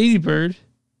things as Lady Bird.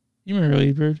 You remember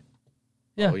Lady Bird?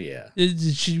 Yeah. Oh, yeah. Did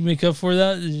she make up for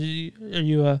that? Are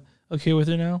you okay with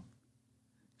her now?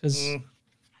 Because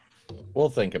we'll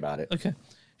think about it. Okay.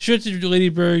 She directed Lady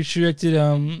Bird. She directed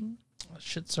I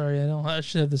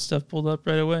should have this stuff pulled up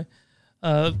right away.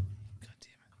 God damn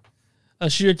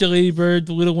it. She directed Lady Bird,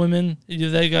 The Little Women.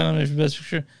 That got on there for Best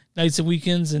Picture. Nights and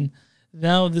Weekends, and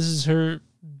now this is her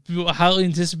highly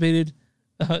anticipated.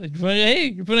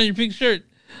 Hey, you're putting on your pink shirt.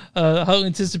 how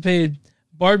anticipated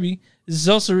Barbie. This is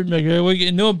also written by Greta Gerwig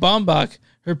and Noah Baumbach,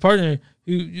 her partner,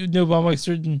 who Noah Baumbach's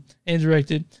written and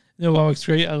directed. Noah Baumbach's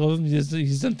great. I love him.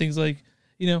 He's done things like,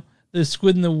 The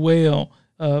Squid and the Whale.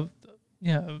 You're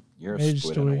a Marriage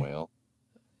squid Story. and a whale.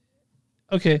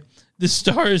 Okay, this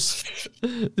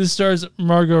stars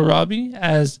Margot Robbie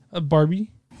as a Barbie.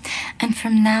 And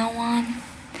from now on,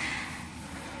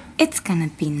 it's gonna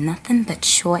be nothing but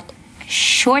short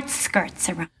skirts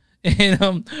around.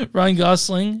 And Ryan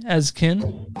Gosling as Ken.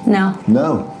 No.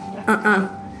 No.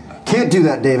 Can't do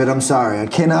that, David. I'm sorry. I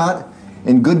cannot,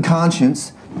 in good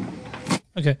conscience.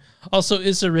 Okay. Also,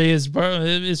 Issa Rae as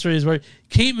Barbie.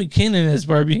 Kate McKinnon as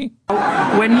Barbie.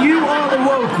 When you all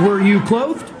awoke, were you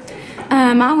clothed?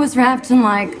 I was wrapped in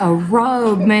like a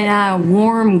robe made out of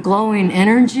warm, glowing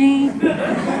energy.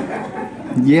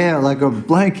 Yeah, like a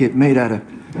blanket made out of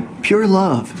pure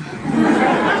love.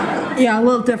 Yeah, a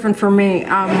little different for me.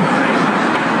 I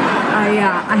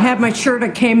had my shirt I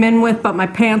came in with, but my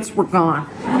pants were gone.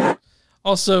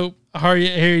 Also,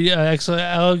 Alexander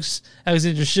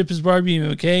Shipp is Barbie,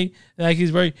 McKay,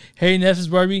 Nike's Barbie, Harry Neff is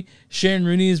Barbie, Sharon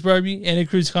Rooney is Barbie, Anna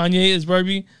Cruz Kanye is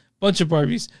Barbie, bunch of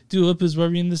Barbies. Dua Lipa is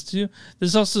Barbie in this too.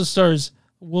 This also stars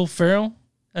Will Ferrell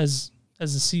as the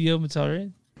CEO of Mattel, right?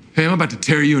 Hey, I'm about to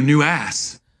tear you a new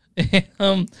ass.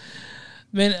 Simu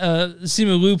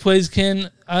Liu plays Ken.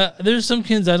 There's some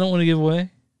Kens I don't want to give away,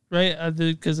 right?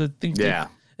 Because I think Yeah.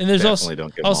 And there's definitely don't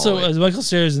give them also all away. as Michael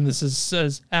Cera's in this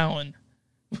as Alan,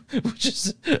 which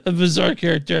is a bizarre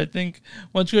character. I think.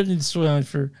 Why don't you go into the storyline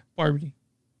for Barbie?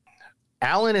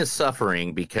 Alan is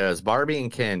suffering because Barbie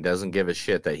and Ken doesn't give a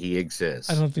shit that he exists.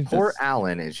 I don't think poor that's-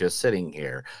 Alan is just sitting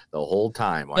here the whole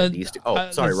time while these two. Oh,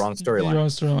 sorry, that's wrong storyline. Wrong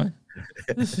storyline.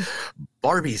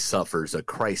 Barbie suffers a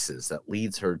crisis that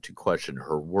leads her to question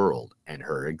her world and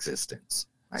her existence.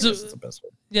 I guess it's the best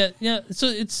way. Yeah.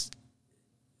 So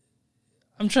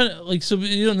I'm trying to so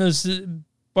you don't know this.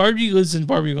 Barbie lives in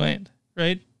Barbie Land,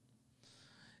 right?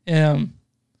 And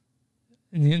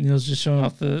Neil's just showing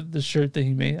off the shirt that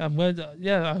he made. I'm glad.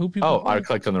 I hope people. Oh, I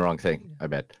clicked on the wrong thing. I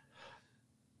bet.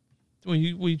 What are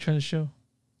you trying to show?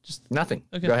 Just nothing.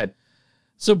 Okay. Go ahead.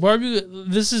 So Barbie,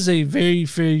 this is a very,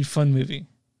 very fun movie.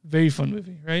 Very fun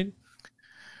movie, right?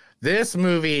 This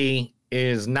movie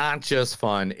is not just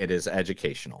fun; it is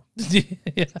educational.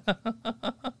 Yeah.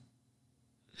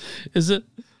 Is it?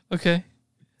 Okay.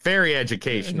 Very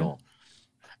educational. Okay.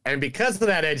 And because of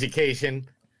that education,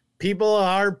 people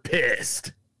are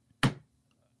pissed.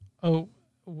 Oh,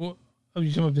 what? Oh, you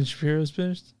talking about Ben Shapiro's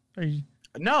pissed? Are you?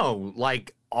 No,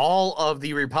 like all of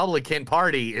the Republican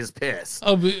Party is pissed.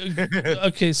 Oh,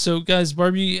 okay. So, guys,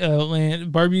 Barbie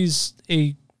Land. Barbie's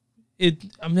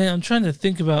I'm trying to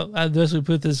think about how to best way to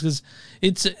put this because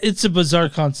it's a bizarre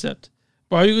concept.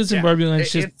 Barbie lives in Barbie Land.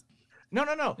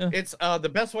 No. Yeah. It's the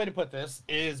best way to put this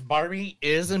is Barbie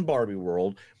is in Barbie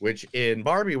World, which in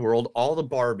Barbie World, all the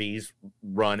Barbies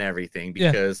run everything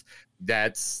because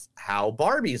that's how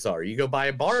Barbies are. You go buy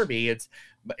a Barbie, it's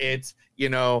it's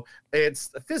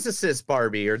a physicist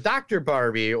Barbie or Dr.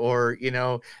 Barbie or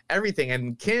everything,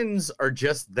 and Kens are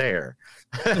just there.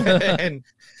 And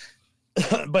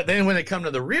but then when they come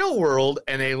to the real world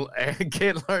and a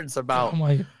kid learns about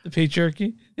the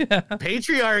patriarchy,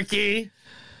 patriarchy.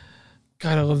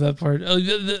 God, I love that part.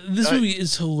 This movie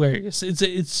is hilarious.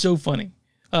 It's so funny.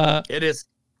 It is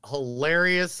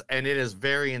hilarious and it is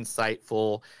very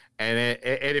insightful. And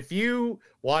if you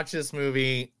watch this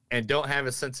movie and don't have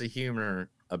a sense of humor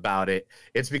about it,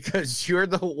 it's because you're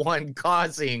the one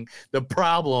causing the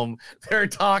problem they're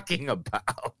talking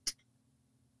about.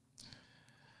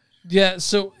 Yeah,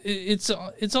 so it's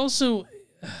also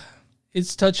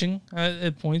it's touching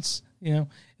at points.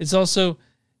 It's also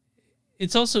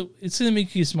gonna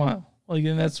make you smile.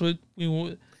 And that's what we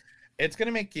want. It's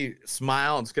gonna make you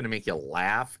smile. It's gonna make you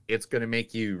laugh. It's gonna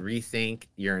make you rethink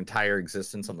your entire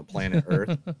existence on the planet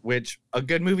Earth, which a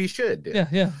good movie should do.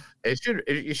 Yeah.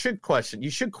 You should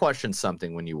question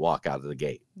something when you walk out of the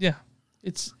gate. Yeah,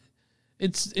 it's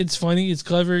funny. It's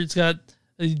clever. It's got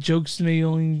jokes maybe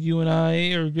only you and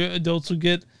I or adults will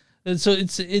get. And so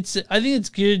it's. I think it's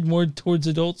geared more towards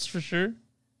adults for sure.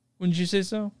 Wouldn't you say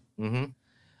so? Mm-hmm.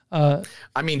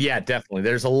 I mean, yeah, definitely.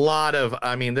 There's a lot of.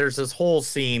 I mean, there's this whole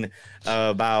scene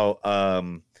about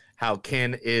how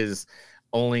Ken is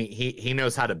only he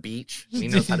knows how to beach. He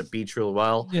knows how to beach real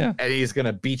well. Yeah, and he's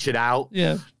gonna beach it out.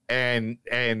 Yeah. And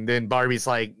then Barbie's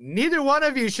like, neither one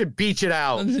of you should beach it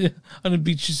out. On the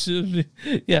beach.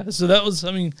 Yeah. So that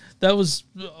was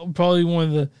probably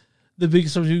one of the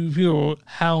biggest people were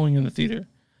howling in the theater,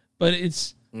 but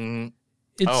it's.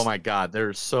 Oh my God!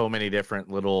 There's so many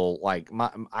different little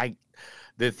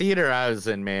the theater I was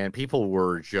in, man, people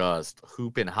were just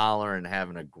hooping, hollering,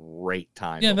 having a great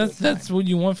time. Yeah, that's what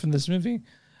you want from this movie.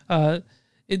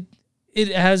 It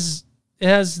has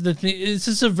the thing. It's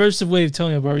a subversive way of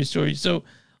telling a Barbie story. So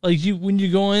like when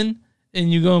you go in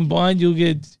and you go in blind,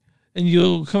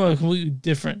 you'll come out completely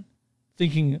different,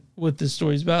 thinking what this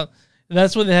story's about. And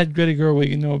that's why they had Greta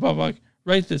Gerwig and Noah Baumbach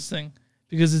write this thing,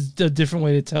 because it's a different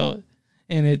way to tell it,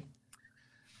 and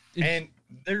and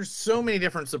there's so many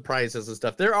different surprises and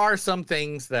stuff. There are some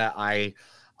things that I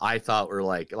thought were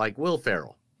like Will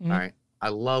Ferrell. Mhm. All right, I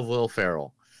love Will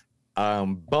Ferrell,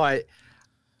 but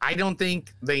I don't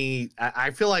think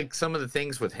I feel like some of the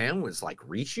things with him was like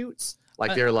reshoots.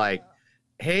 Like they're like,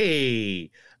 hey,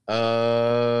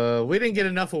 we didn't get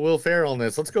enough of Will Ferrell in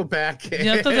this. Let's go back.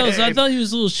 Yeah, I thought he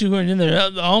was a little shoehorned in there,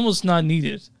 almost not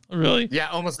needed, really. Yeah,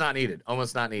 almost not needed.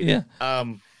 Almost not needed. Yeah.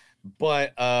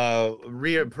 But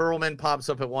Rhea Perlman pops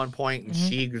up at one point, and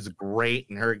she was great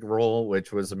in her role,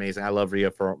 which was amazing. I love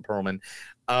Rhea Perlman.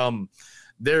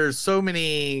 There's so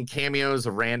many cameos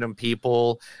of random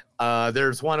people.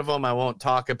 There's one of them I won't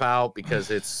talk about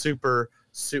because it's super.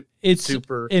 I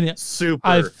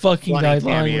fucking died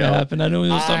lying when it happened. I know what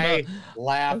you're talking about.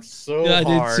 Laughed so Yeah, I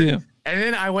hard. did too. And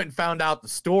then I went and found out the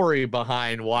story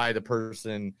behind why the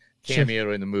person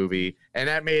cameoed in the movie, and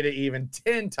that made it even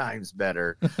 10 times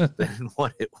better than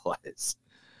what it was.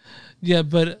 Yeah,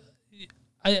 but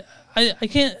I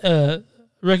can't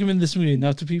recommend this movie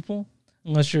enough to people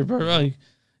unless you're like,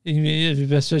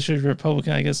 especially if you're a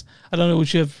Republican. I guess I don't know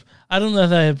what you have. I don't know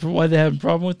why they have a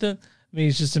problem with it. Maybe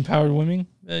it's just empowered women,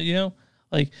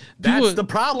 like that's the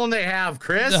problem they have,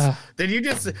 Chris. Did you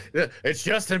just? It's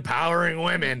just empowering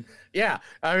women. Yeah,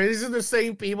 I mean these are the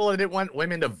same people that didn't want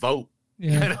women to vote.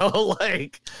 Yeah.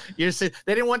 Like you're saying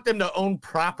they didn't want them to own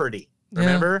property.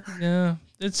 Remember? Yeah.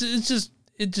 It's just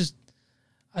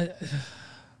I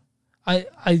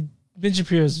Ben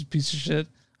Shapiro's a piece of shit.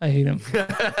 I hate him.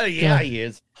 Yeah, he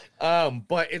is.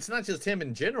 But it's not just him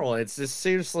in general. It's just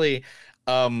seriously.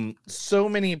 So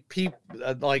many people,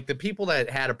 like the people that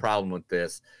had a problem with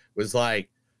this, was like,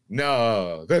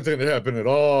 no, that didn't happen at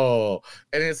all.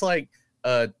 And it's like,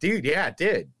 dude, yeah, it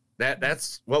did.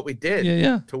 That's what we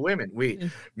did to women.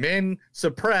 Men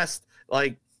suppressed.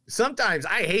 Like sometimes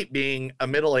I hate being a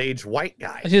middle-aged white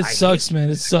guy. It sucks, man.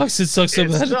 It sucks. It sucks so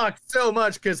bad. It sucks so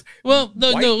much because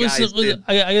listen.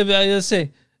 I gotta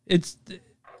say,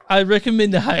 I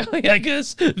recommend it highly, I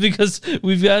guess, because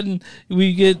we get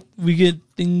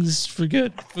things for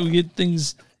good. We get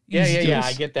things. Yeah.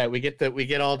 I get that. We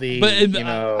get all the. But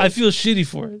I feel shitty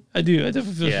for it. I do. I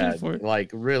definitely feel shitty for it.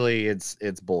 Like really, it's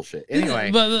bullshit.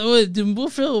 Anyway, but did Will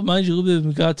Ferrell remind you a little bit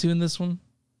of Mugatu in this one?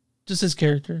 Just his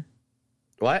character.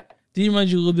 What? Did he remind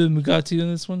you a little bit of Mugatu in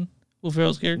this one? Will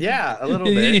Ferrell's character. Yeah, a little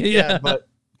bit. yeah, but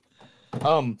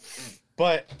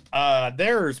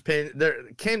there's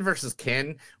Ken versus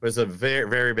Ken was a very,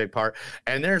 very big part,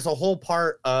 and there's a whole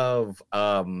part of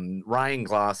Ryan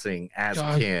Gosling as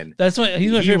Ken. That's why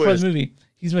he's my favorite part of the movie.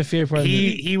 He's my favorite part of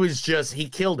the movie. He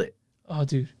killed it. Oh,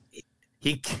 dude,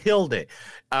 he killed it.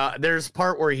 There's a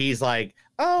part where he's like,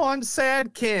 "Oh, I'm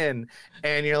sad, Ken,"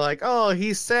 and you're like, "Oh,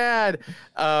 he's sad."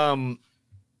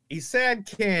 He's sad,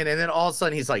 Ken, and then all of a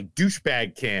sudden he's like,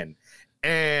 "Douchebag, Ken,"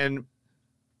 and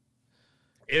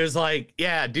it was like,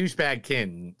 yeah, douchebag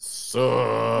Ken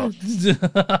sucks.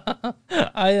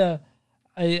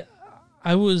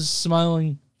 I was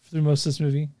smiling through most of this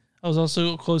movie. I was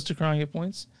also close to crying at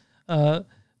points. But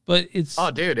it's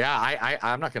dude, yeah.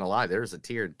 I'm not gonna lie. There's a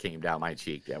tear that came down my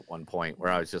cheek at one point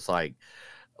where I was just like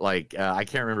I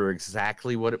can't remember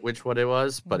exactly which one it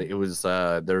was, but it was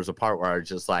there was a part where I was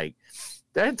just like,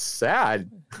 that's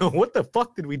sad. What the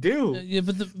fuck did we do? Yeah,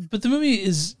 but the movie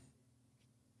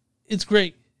it's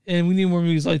great. And we need more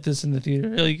movies like this in the theater.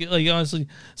 Like honestly,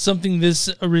 something this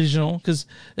original, because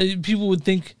people would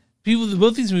think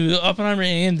both these movies, Oppenheimer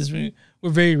and this movie,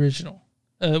 were very original.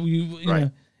 You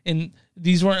know, and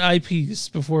these weren't IPs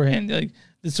beforehand. Like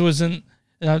this wasn't.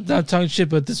 I'm not talking shit,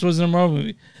 but this wasn't a Marvel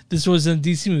movie. This wasn't a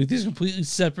DC movie. These are completely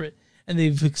separate, and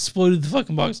they've exploded the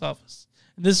fucking box office.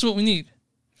 And this is what we need: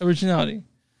 originality.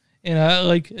 And I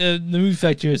like the movie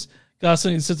fact here is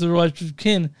Gosling is set to watch with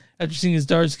Ken after seeing his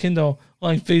daughter's Kindle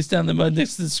lying face down in the mud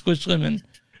next to the squished lemon.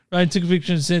 Ryan took a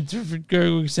picture and sent it to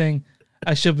Gerwig saying,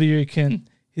 "I shall be your Ken.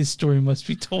 His story must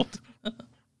be told."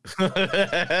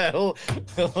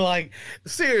 Like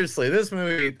seriously, this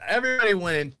movie, everybody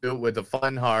went into it with a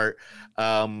fun heart.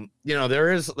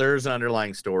 There's an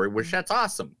underlying story, which that's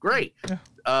awesome, great.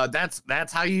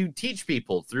 That's how you teach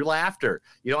people, through laughter.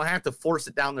 You don't have to force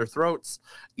it down their throats,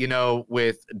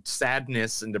 with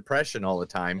sadness and depression all the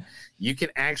time. You can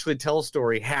actually tell a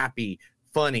story happy,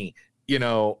 funny,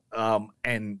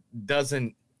 and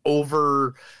doesn't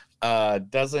overslam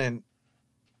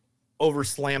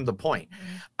the point.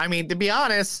 I mean, to be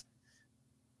honest,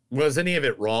 was any of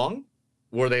it wrong?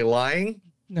 Were they lying?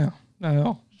 No, not at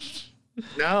all.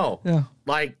 No. No.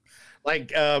 Like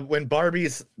when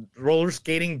Barbie's roller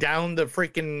skating down the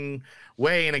freaking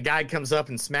way and a guy comes up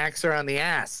and smacks her on the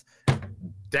ass.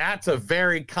 That's a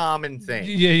very common thing.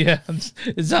 Yeah.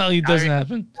 It's not like it doesn't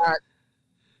happen.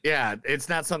 It's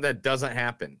not something that doesn't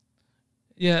happen.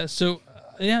 Yeah, so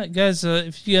guys,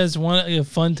 if you guys want a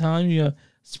fun time,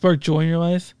 spark joy in your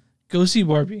life, go see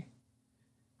Barbie.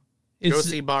 Go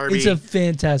see Barbie. It's a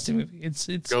fantastic movie. It's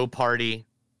go party.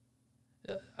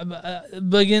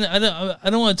 But again, I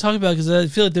don't want to talk about it because I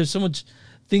feel like there's so much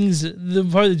things. The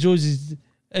part of the joy is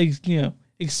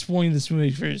exploring this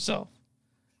movie for yourself.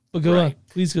 But go on,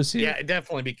 please go see it. Yeah,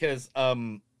 definitely, because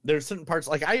there's certain parts.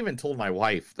 Like, I even told my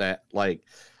wife that, like,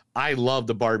 I love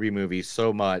the Barbie movie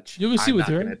so much. You'll go see it with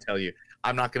her. I'm not gonna tell you.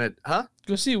 I'm not gonna. Huh?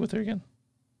 Go see it with her again.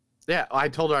 Yeah, I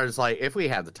told her, I was like, if we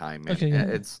have the time, man, Okay, yeah.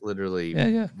 it's literally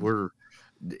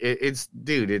it's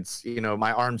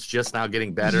my arm's just now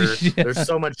getting better. Yeah. There's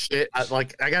so much shit.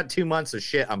 I got 2 months of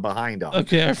shit I'm behind on.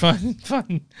 Okay, fine.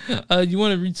 You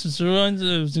want to read some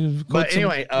storylines? But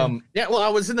anyway, I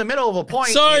was in the middle of a point.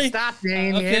 Sorry. You stopped me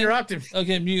and you interrupted me.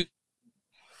 Okay, mute.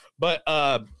 But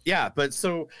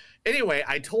so anyway,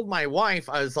 I told my wife,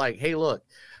 I was like, hey, look,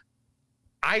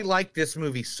 I like this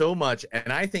movie so much,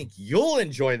 and I think you'll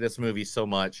enjoy this movie so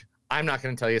much, I'm not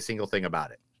going to tell you a single thing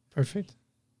about it. Perfect.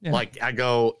 Yeah. Like, I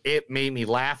go, it made me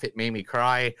laugh, it made me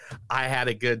cry, I had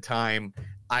a good time,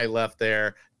 I left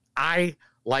there. I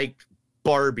liked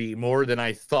Barbie more than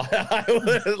I thought I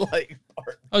would like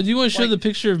Barbie. Oh, do you want to show the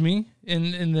picture of me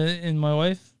in my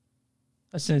wife?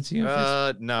 I sent it to you.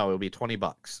 No, it'll be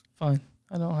 $20. Fine.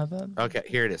 I don't have that. Okay,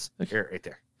 here it is. Okay. Here, right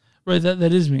there. Right, that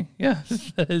is me. Yeah,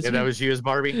 that was you as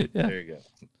Barbie. Yeah. There you go.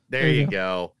 There you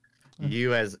go.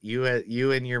 You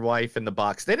and your wife in the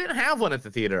box. They didn't have one at the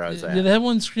theater I was at. Yeah, they had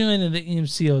one Screenland at the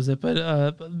AMC I was at,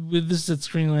 but with this at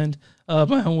Screenland,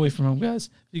 my home away from home, guys.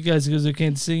 You guys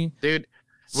can't see. Dude,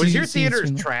 was your theater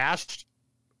trashed?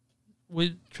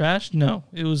 With trashed? No,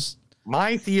 it was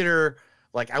my theater.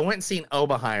 Like, I went and seen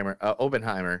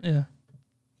Oppenheimer. Yeah.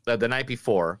 The night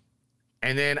before,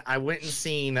 and then I went and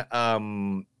seen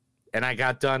and I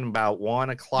got done about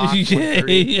 1 o'clock.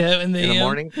 in the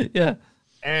morning. Yeah.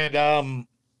 And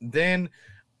then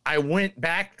I went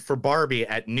back for Barbie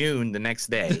at noon the next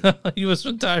day. You must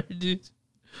have been tired, dude.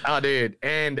 Oh, dude.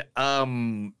 And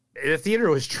the theater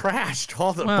was trashed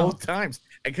both times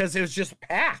because it was just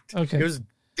packed. Okay. It was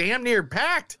damn near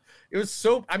packed. It was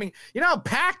so, I mean, you know how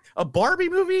packed a Barbie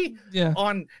movie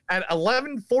at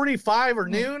 11:45 or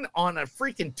noon on a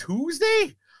freaking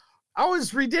Tuesday? I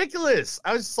was ridiculous.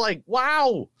 I was just like,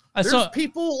 wow. There's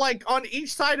people like on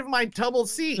each side of my double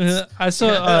seats. I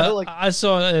saw I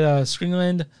saw it at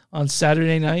Screenland on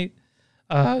Saturday night.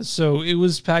 So it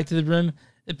was packed to the brim.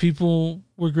 The people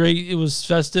were great. It was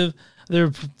festive.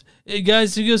 Hey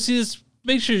guys, if you go see this,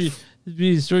 make sure you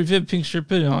be story fit pink shirt,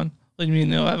 put it on. Let me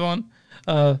know I have on.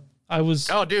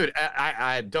 Oh, dude,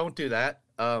 I don't do that.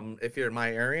 If you're in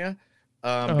my area,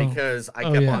 because I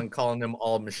kept on calling them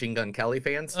all Machine Gun Kelly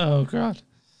fans. Oh God.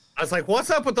 I was like, what's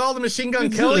up with all the Machine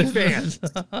Gun Kelly fans?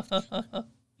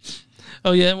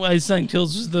 Oh, yeah. Well, his son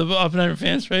kills the Oppenheimer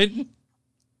fans, right?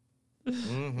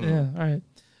 Mm-hmm. Yeah. All right.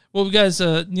 Well, guys,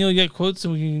 Neil, you got quotes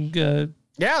and we can.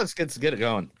 Yeah, let's get it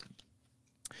going.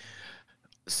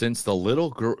 Since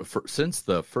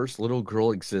the first little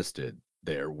girl existed,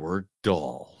 there were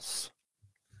dolls.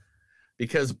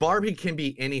 Because Barbie can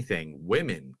be anything.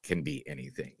 Women can be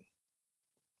anything.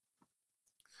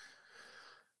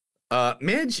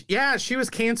 Midge, yeah, she was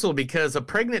canceled because a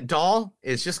pregnant doll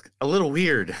is just a little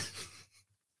weird.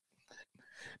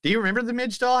 Do you remember the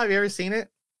Midge doll? Have you ever seen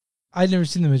it? I've never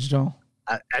seen the Midge doll.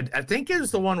 I think it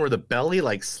was the one where the belly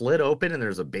like slid open and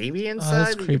there's a baby inside.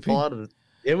 That's creepy.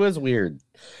 It was weird.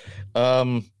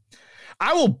 I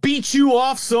will beat you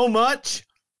off so much.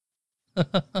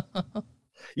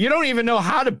 You don't even know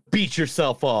how to beat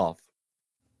yourself off.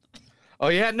 Oh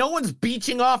yeah, no one's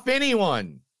beaching off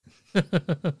anyone.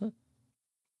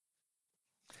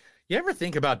 You ever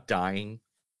think about dying?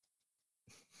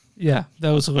 Yeah,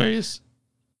 that was hilarious.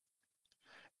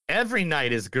 Every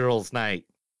night is girls' night.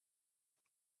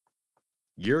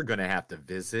 You're going to have to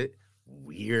visit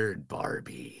Weird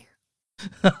Barbie.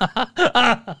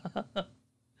 I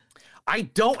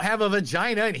don't have a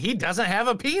vagina and he doesn't have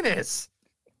a penis.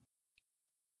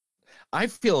 I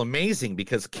feel amazing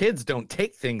because kids don't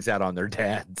take things out on their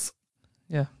dads.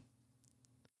 Yeah.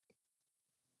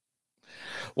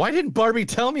 Why didn't Barbie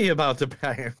tell me about the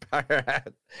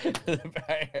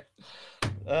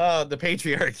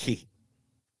patriarchy?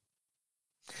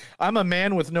 I'm a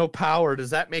man with no power. Does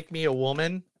that make me a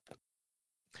woman?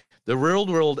 The real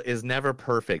world is never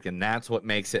perfect, and that's what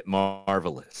makes it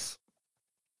marvelous.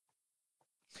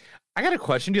 I got a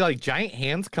question. Do like giant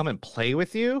hands come and play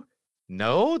with you?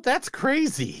 No, that's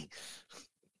crazy.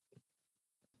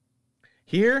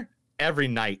 Here, every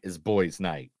night is boys'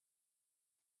 night.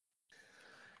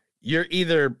 You're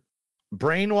either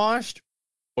brainwashed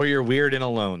or you're weird and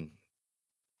alone.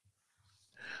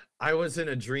 I was in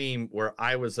a dream where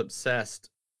I was obsessed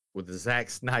with the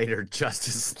Zack Snyder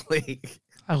Justice League.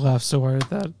 I laughed so hard at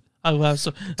that. I laughed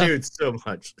so, dude, so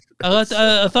much. I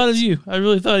thought of you. I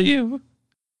really thought of you.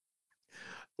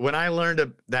 When I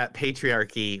learned that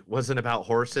patriarchy wasn't about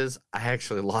horses, I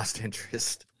actually lost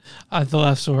interest. I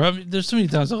laughed so hard. I mean, there's so many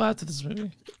times I laughed at this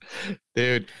movie.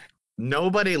 Dude,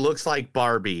 nobody looks like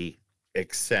Barbie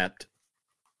except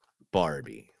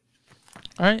Barbie.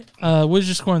 All right. What did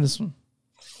you score on this one?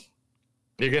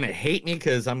 You're going to hate me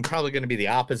because I'm probably going to be the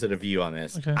opposite of you on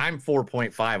this. Okay. I'm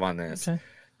 4.5 on this. Okay.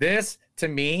 This, to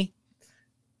me,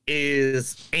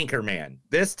 is Anchorman.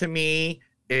 This, to me,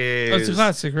 is... Oh, it's a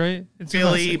classic, right? It's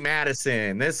Billy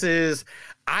Madison. This is...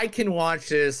 I can watch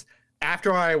this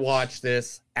after I watched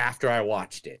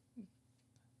it.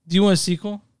 Do you want a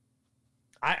sequel?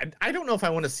 I don't know if I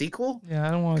want a sequel. Yeah,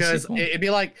 I don't want a sequel. Because it'd be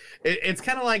like it's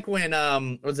kind of like when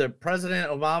was it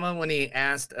President Obama when he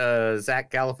asked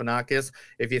Zach Galifianakis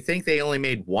if you think they only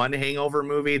made one Hangover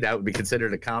movie that would be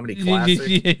considered a comedy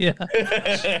classic. Yeah.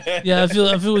 Yeah, I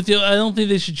feel with you. I don't think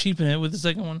they should cheapen it with the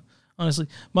second one. Honestly,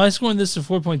 my score on this is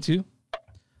 4.2.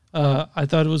 I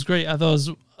thought it was great. I thought it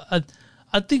was.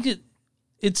 I think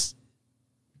it's.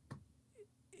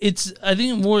 I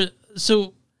think more.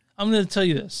 So I'm going to tell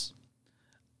you this.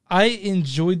 I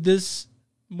enjoyed this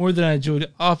more than I enjoyed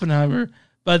Oppenheimer,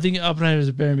 but I think Oppenheimer is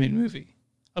a better made movie.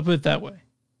 I'll put it that way.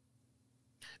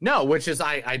 No, which is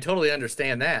I totally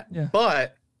understand that. Yeah.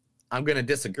 But I'm going to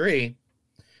disagree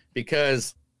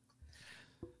because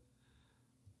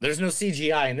there's no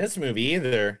CGI in this movie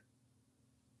either.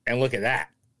 And look at that.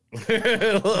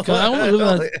 I want to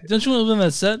live in that. Don't you want to live in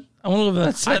that set? I want to live in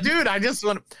that set. Dude, I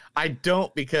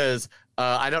don't because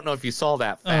I don't know if you saw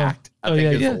that fact. I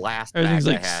think it's the last fact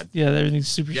I had. Yeah, everything's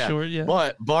super short. Yeah.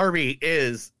 But Barbie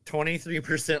is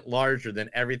 23% larger than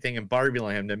everything in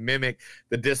Barbieland to mimic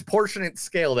the disproportionate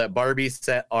scale that Barbie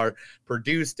set are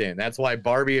produced in. That's why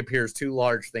Barbie appears too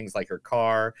large. Things like her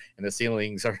car and the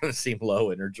ceilings are going to seem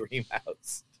low in her dream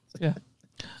house. Yeah.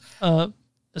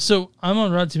 So I'm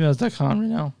on RottenTomatoes.com right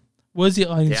now. What is the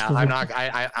audience score? I'm not.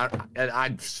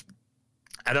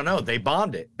 I don't know. They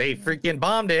bombed it. They freaking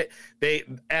bombed it. They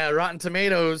Rotten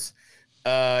Tomatoes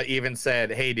even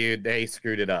said, "Hey, dude, they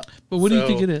screwed it up." But what do you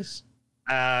think it is?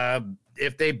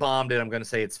 If they bombed it, I'm going to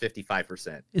say it's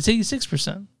 55%. It's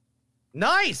 86%.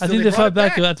 Nice. I think they fought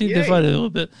back. I think they fought it a little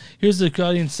bit. Here's what the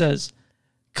audience says: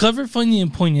 clever, funny,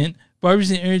 and poignant.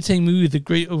 Barbie's an entertaining movie with a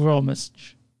great overall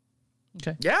message.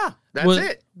 Okay. Yeah, that's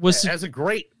it. It has a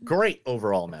great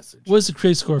overall message. What's the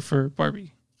critic score for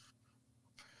Barbie?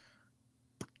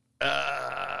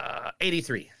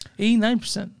 83.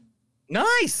 89%.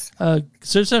 Nice.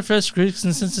 Certified Fresh Critics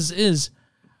consensus is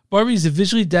Barbie is a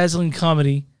visually dazzling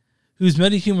comedy whose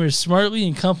meta humor is smartly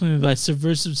and complemented by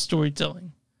subversive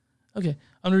storytelling. Okay,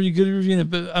 I'm really good at reviewing it,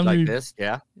 but I'm like this.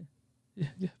 Yeah.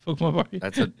 Yeah, Pokemon Barbie.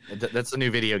 That's a new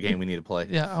video game we need to play.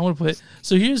 Yeah, I want to play it.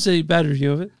 So here's a bad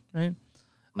review of it. Right.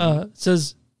 It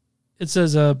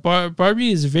says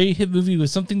Barbie is a very hit movie with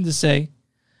something to say,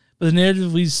 but the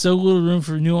narrative leaves so little room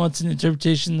for nuance and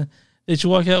interpretation that you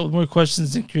walk out with more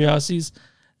questions than curiosities.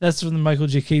 That's from the Michael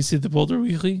J. Casey of the Boulder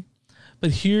Weekly.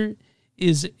 But here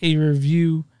is a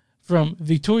review from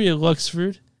Victoria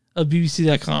Luxford of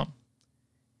BBC.com.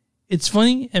 It's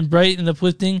funny and bright and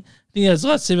uplifting. I think it has a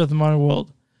lot to say about the modern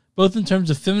world, both in terms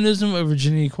of feminism over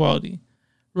gender equality.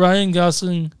 Ryan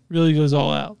Gosling really goes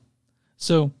all out.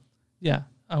 So, yeah,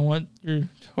 I want your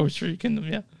horse for your kingdom.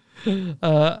 Yeah.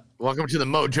 Welcome to the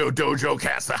Mojo Dojo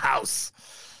Cast the House.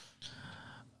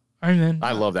 All right, man.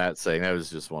 I love that saying. That was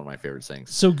just one of my favorite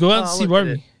sayings. So go out and see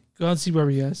Barbie. Go out and see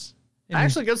Barbie, guys. I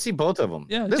actually go see both of them.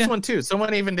 Yeah, this one too.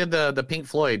 Someone even did the Pink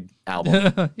Floyd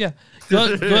album. Yeah, go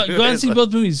out and see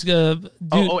both movies.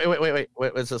 Wait.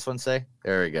 What's this one say?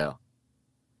 There we go.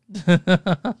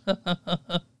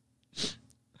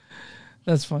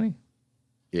 That's funny.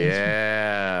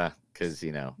 Yeah, because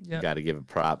you got to give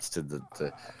props to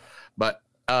but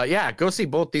yeah, go see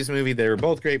both these movies. They were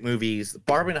both great movies.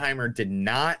 Barbenheimer did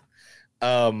not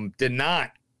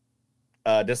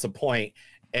disappoint.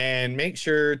 And make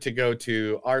sure to go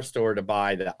to our store to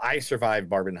buy the I Survived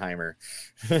Barbenheimer.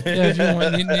 Yeah, if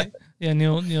you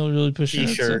want, Neil really pushing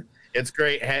T-shirt. it. So. It's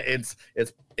great.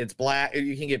 It's black.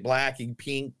 You can get black,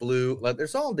 pink, blue.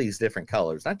 There's all these different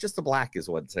colors. Not just the black is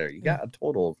what's there. You got a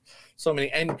total of so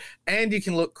many, and you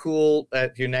can look cool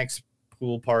at your next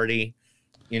pool party.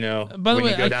 You know, by the when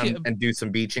way, you go down and do some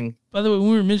beaching. By the way, when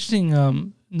we were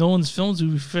mentioning Nolan's films,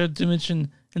 we forgot to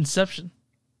mention Inception.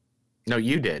 No,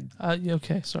 you did.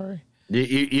 Okay, sorry.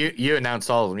 You announced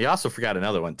all of them. You also forgot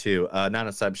another one too. Not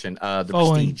Inception. The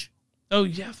Following. Prestige. Oh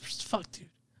yeah, fuck, dude.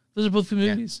 Those are both good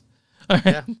movies. All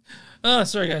right. Yeah.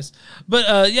 Sorry guys,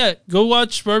 but go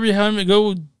watch Barbenheimer.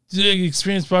 Go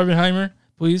experience Barbenheimer,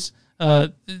 please.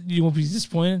 You won't be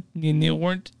disappointed. Me and Neil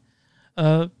weren't.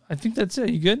 I think that's it.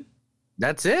 You good?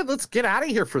 That's it. Let's get out of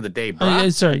here for the day, bro.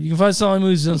 Sorry. You can find us on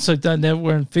movies on suck.net.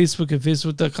 We're on Facebook at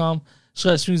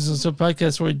facebook.com/movies on suck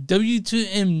podcast. We're at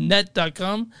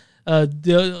w2mnet.com.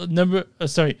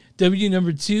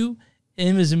 W2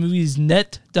 M is in movies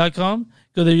net.com.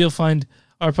 Go there, you'll find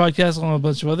our podcast along with a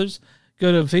bunch of others.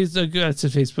 Go to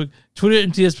Facebook, Twitter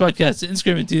MTS Podcast,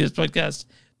 Instagram MTS Podcast,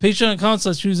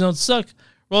 Patreon.com/movies don't suck.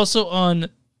 We're also on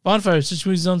Bonfire,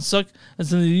 movies don't suck.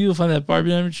 That's under you'll find that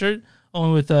Barbenheimer shirt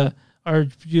along with our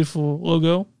beautiful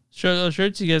logo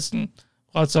shirts. You guys can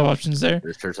lots of options there.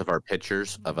 There's shirts of our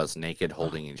pictures of us naked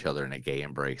holding each other in a gay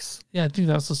embrace. Yeah, I think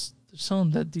that's also they're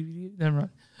selling that DVD. Never mind.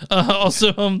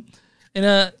 Also,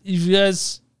 if you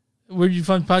guys, where do you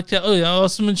find podcast? Oh yeah, I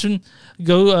also mentioned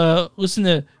go listen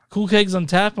to Cool Kegs on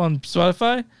Tap on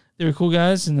Spotify. They were cool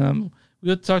guys, and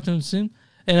we'll talk to them soon.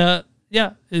 And where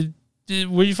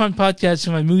do you find podcasts?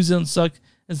 You find movies don't suck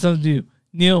and something to do.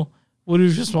 Neil, what are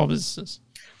your small businesses?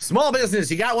 Small business,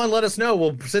 you got one, let us know.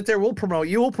 We'll sit there, we'll promote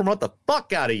you, we'll promote the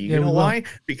fuck out of you. Yeah, you know why?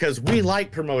 Because we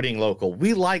like promoting local.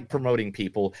 We like promoting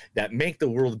people that make the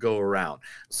world go around.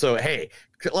 So, hey,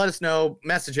 let us know,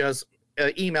 message us,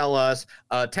 email us,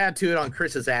 tattoo it on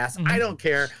Chris's ass. I don't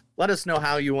care. Let us know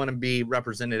how you want to be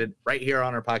represented right here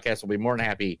on our podcast. We'll be more than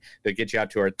happy to get you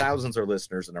out to our thousands of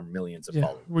listeners and our millions of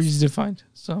followers. We're easy to find.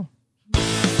 So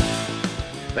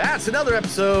that's another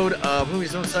episode of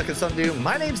Movies Don't Suck and Some Do.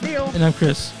 My name's Neil. And I'm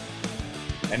Chris.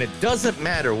 And it doesn't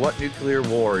matter what nuclear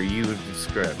war you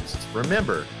describe.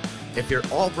 Remember, if you're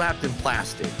all wrapped in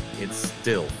plastic, it's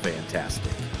still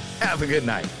fantastic. Have a good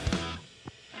night.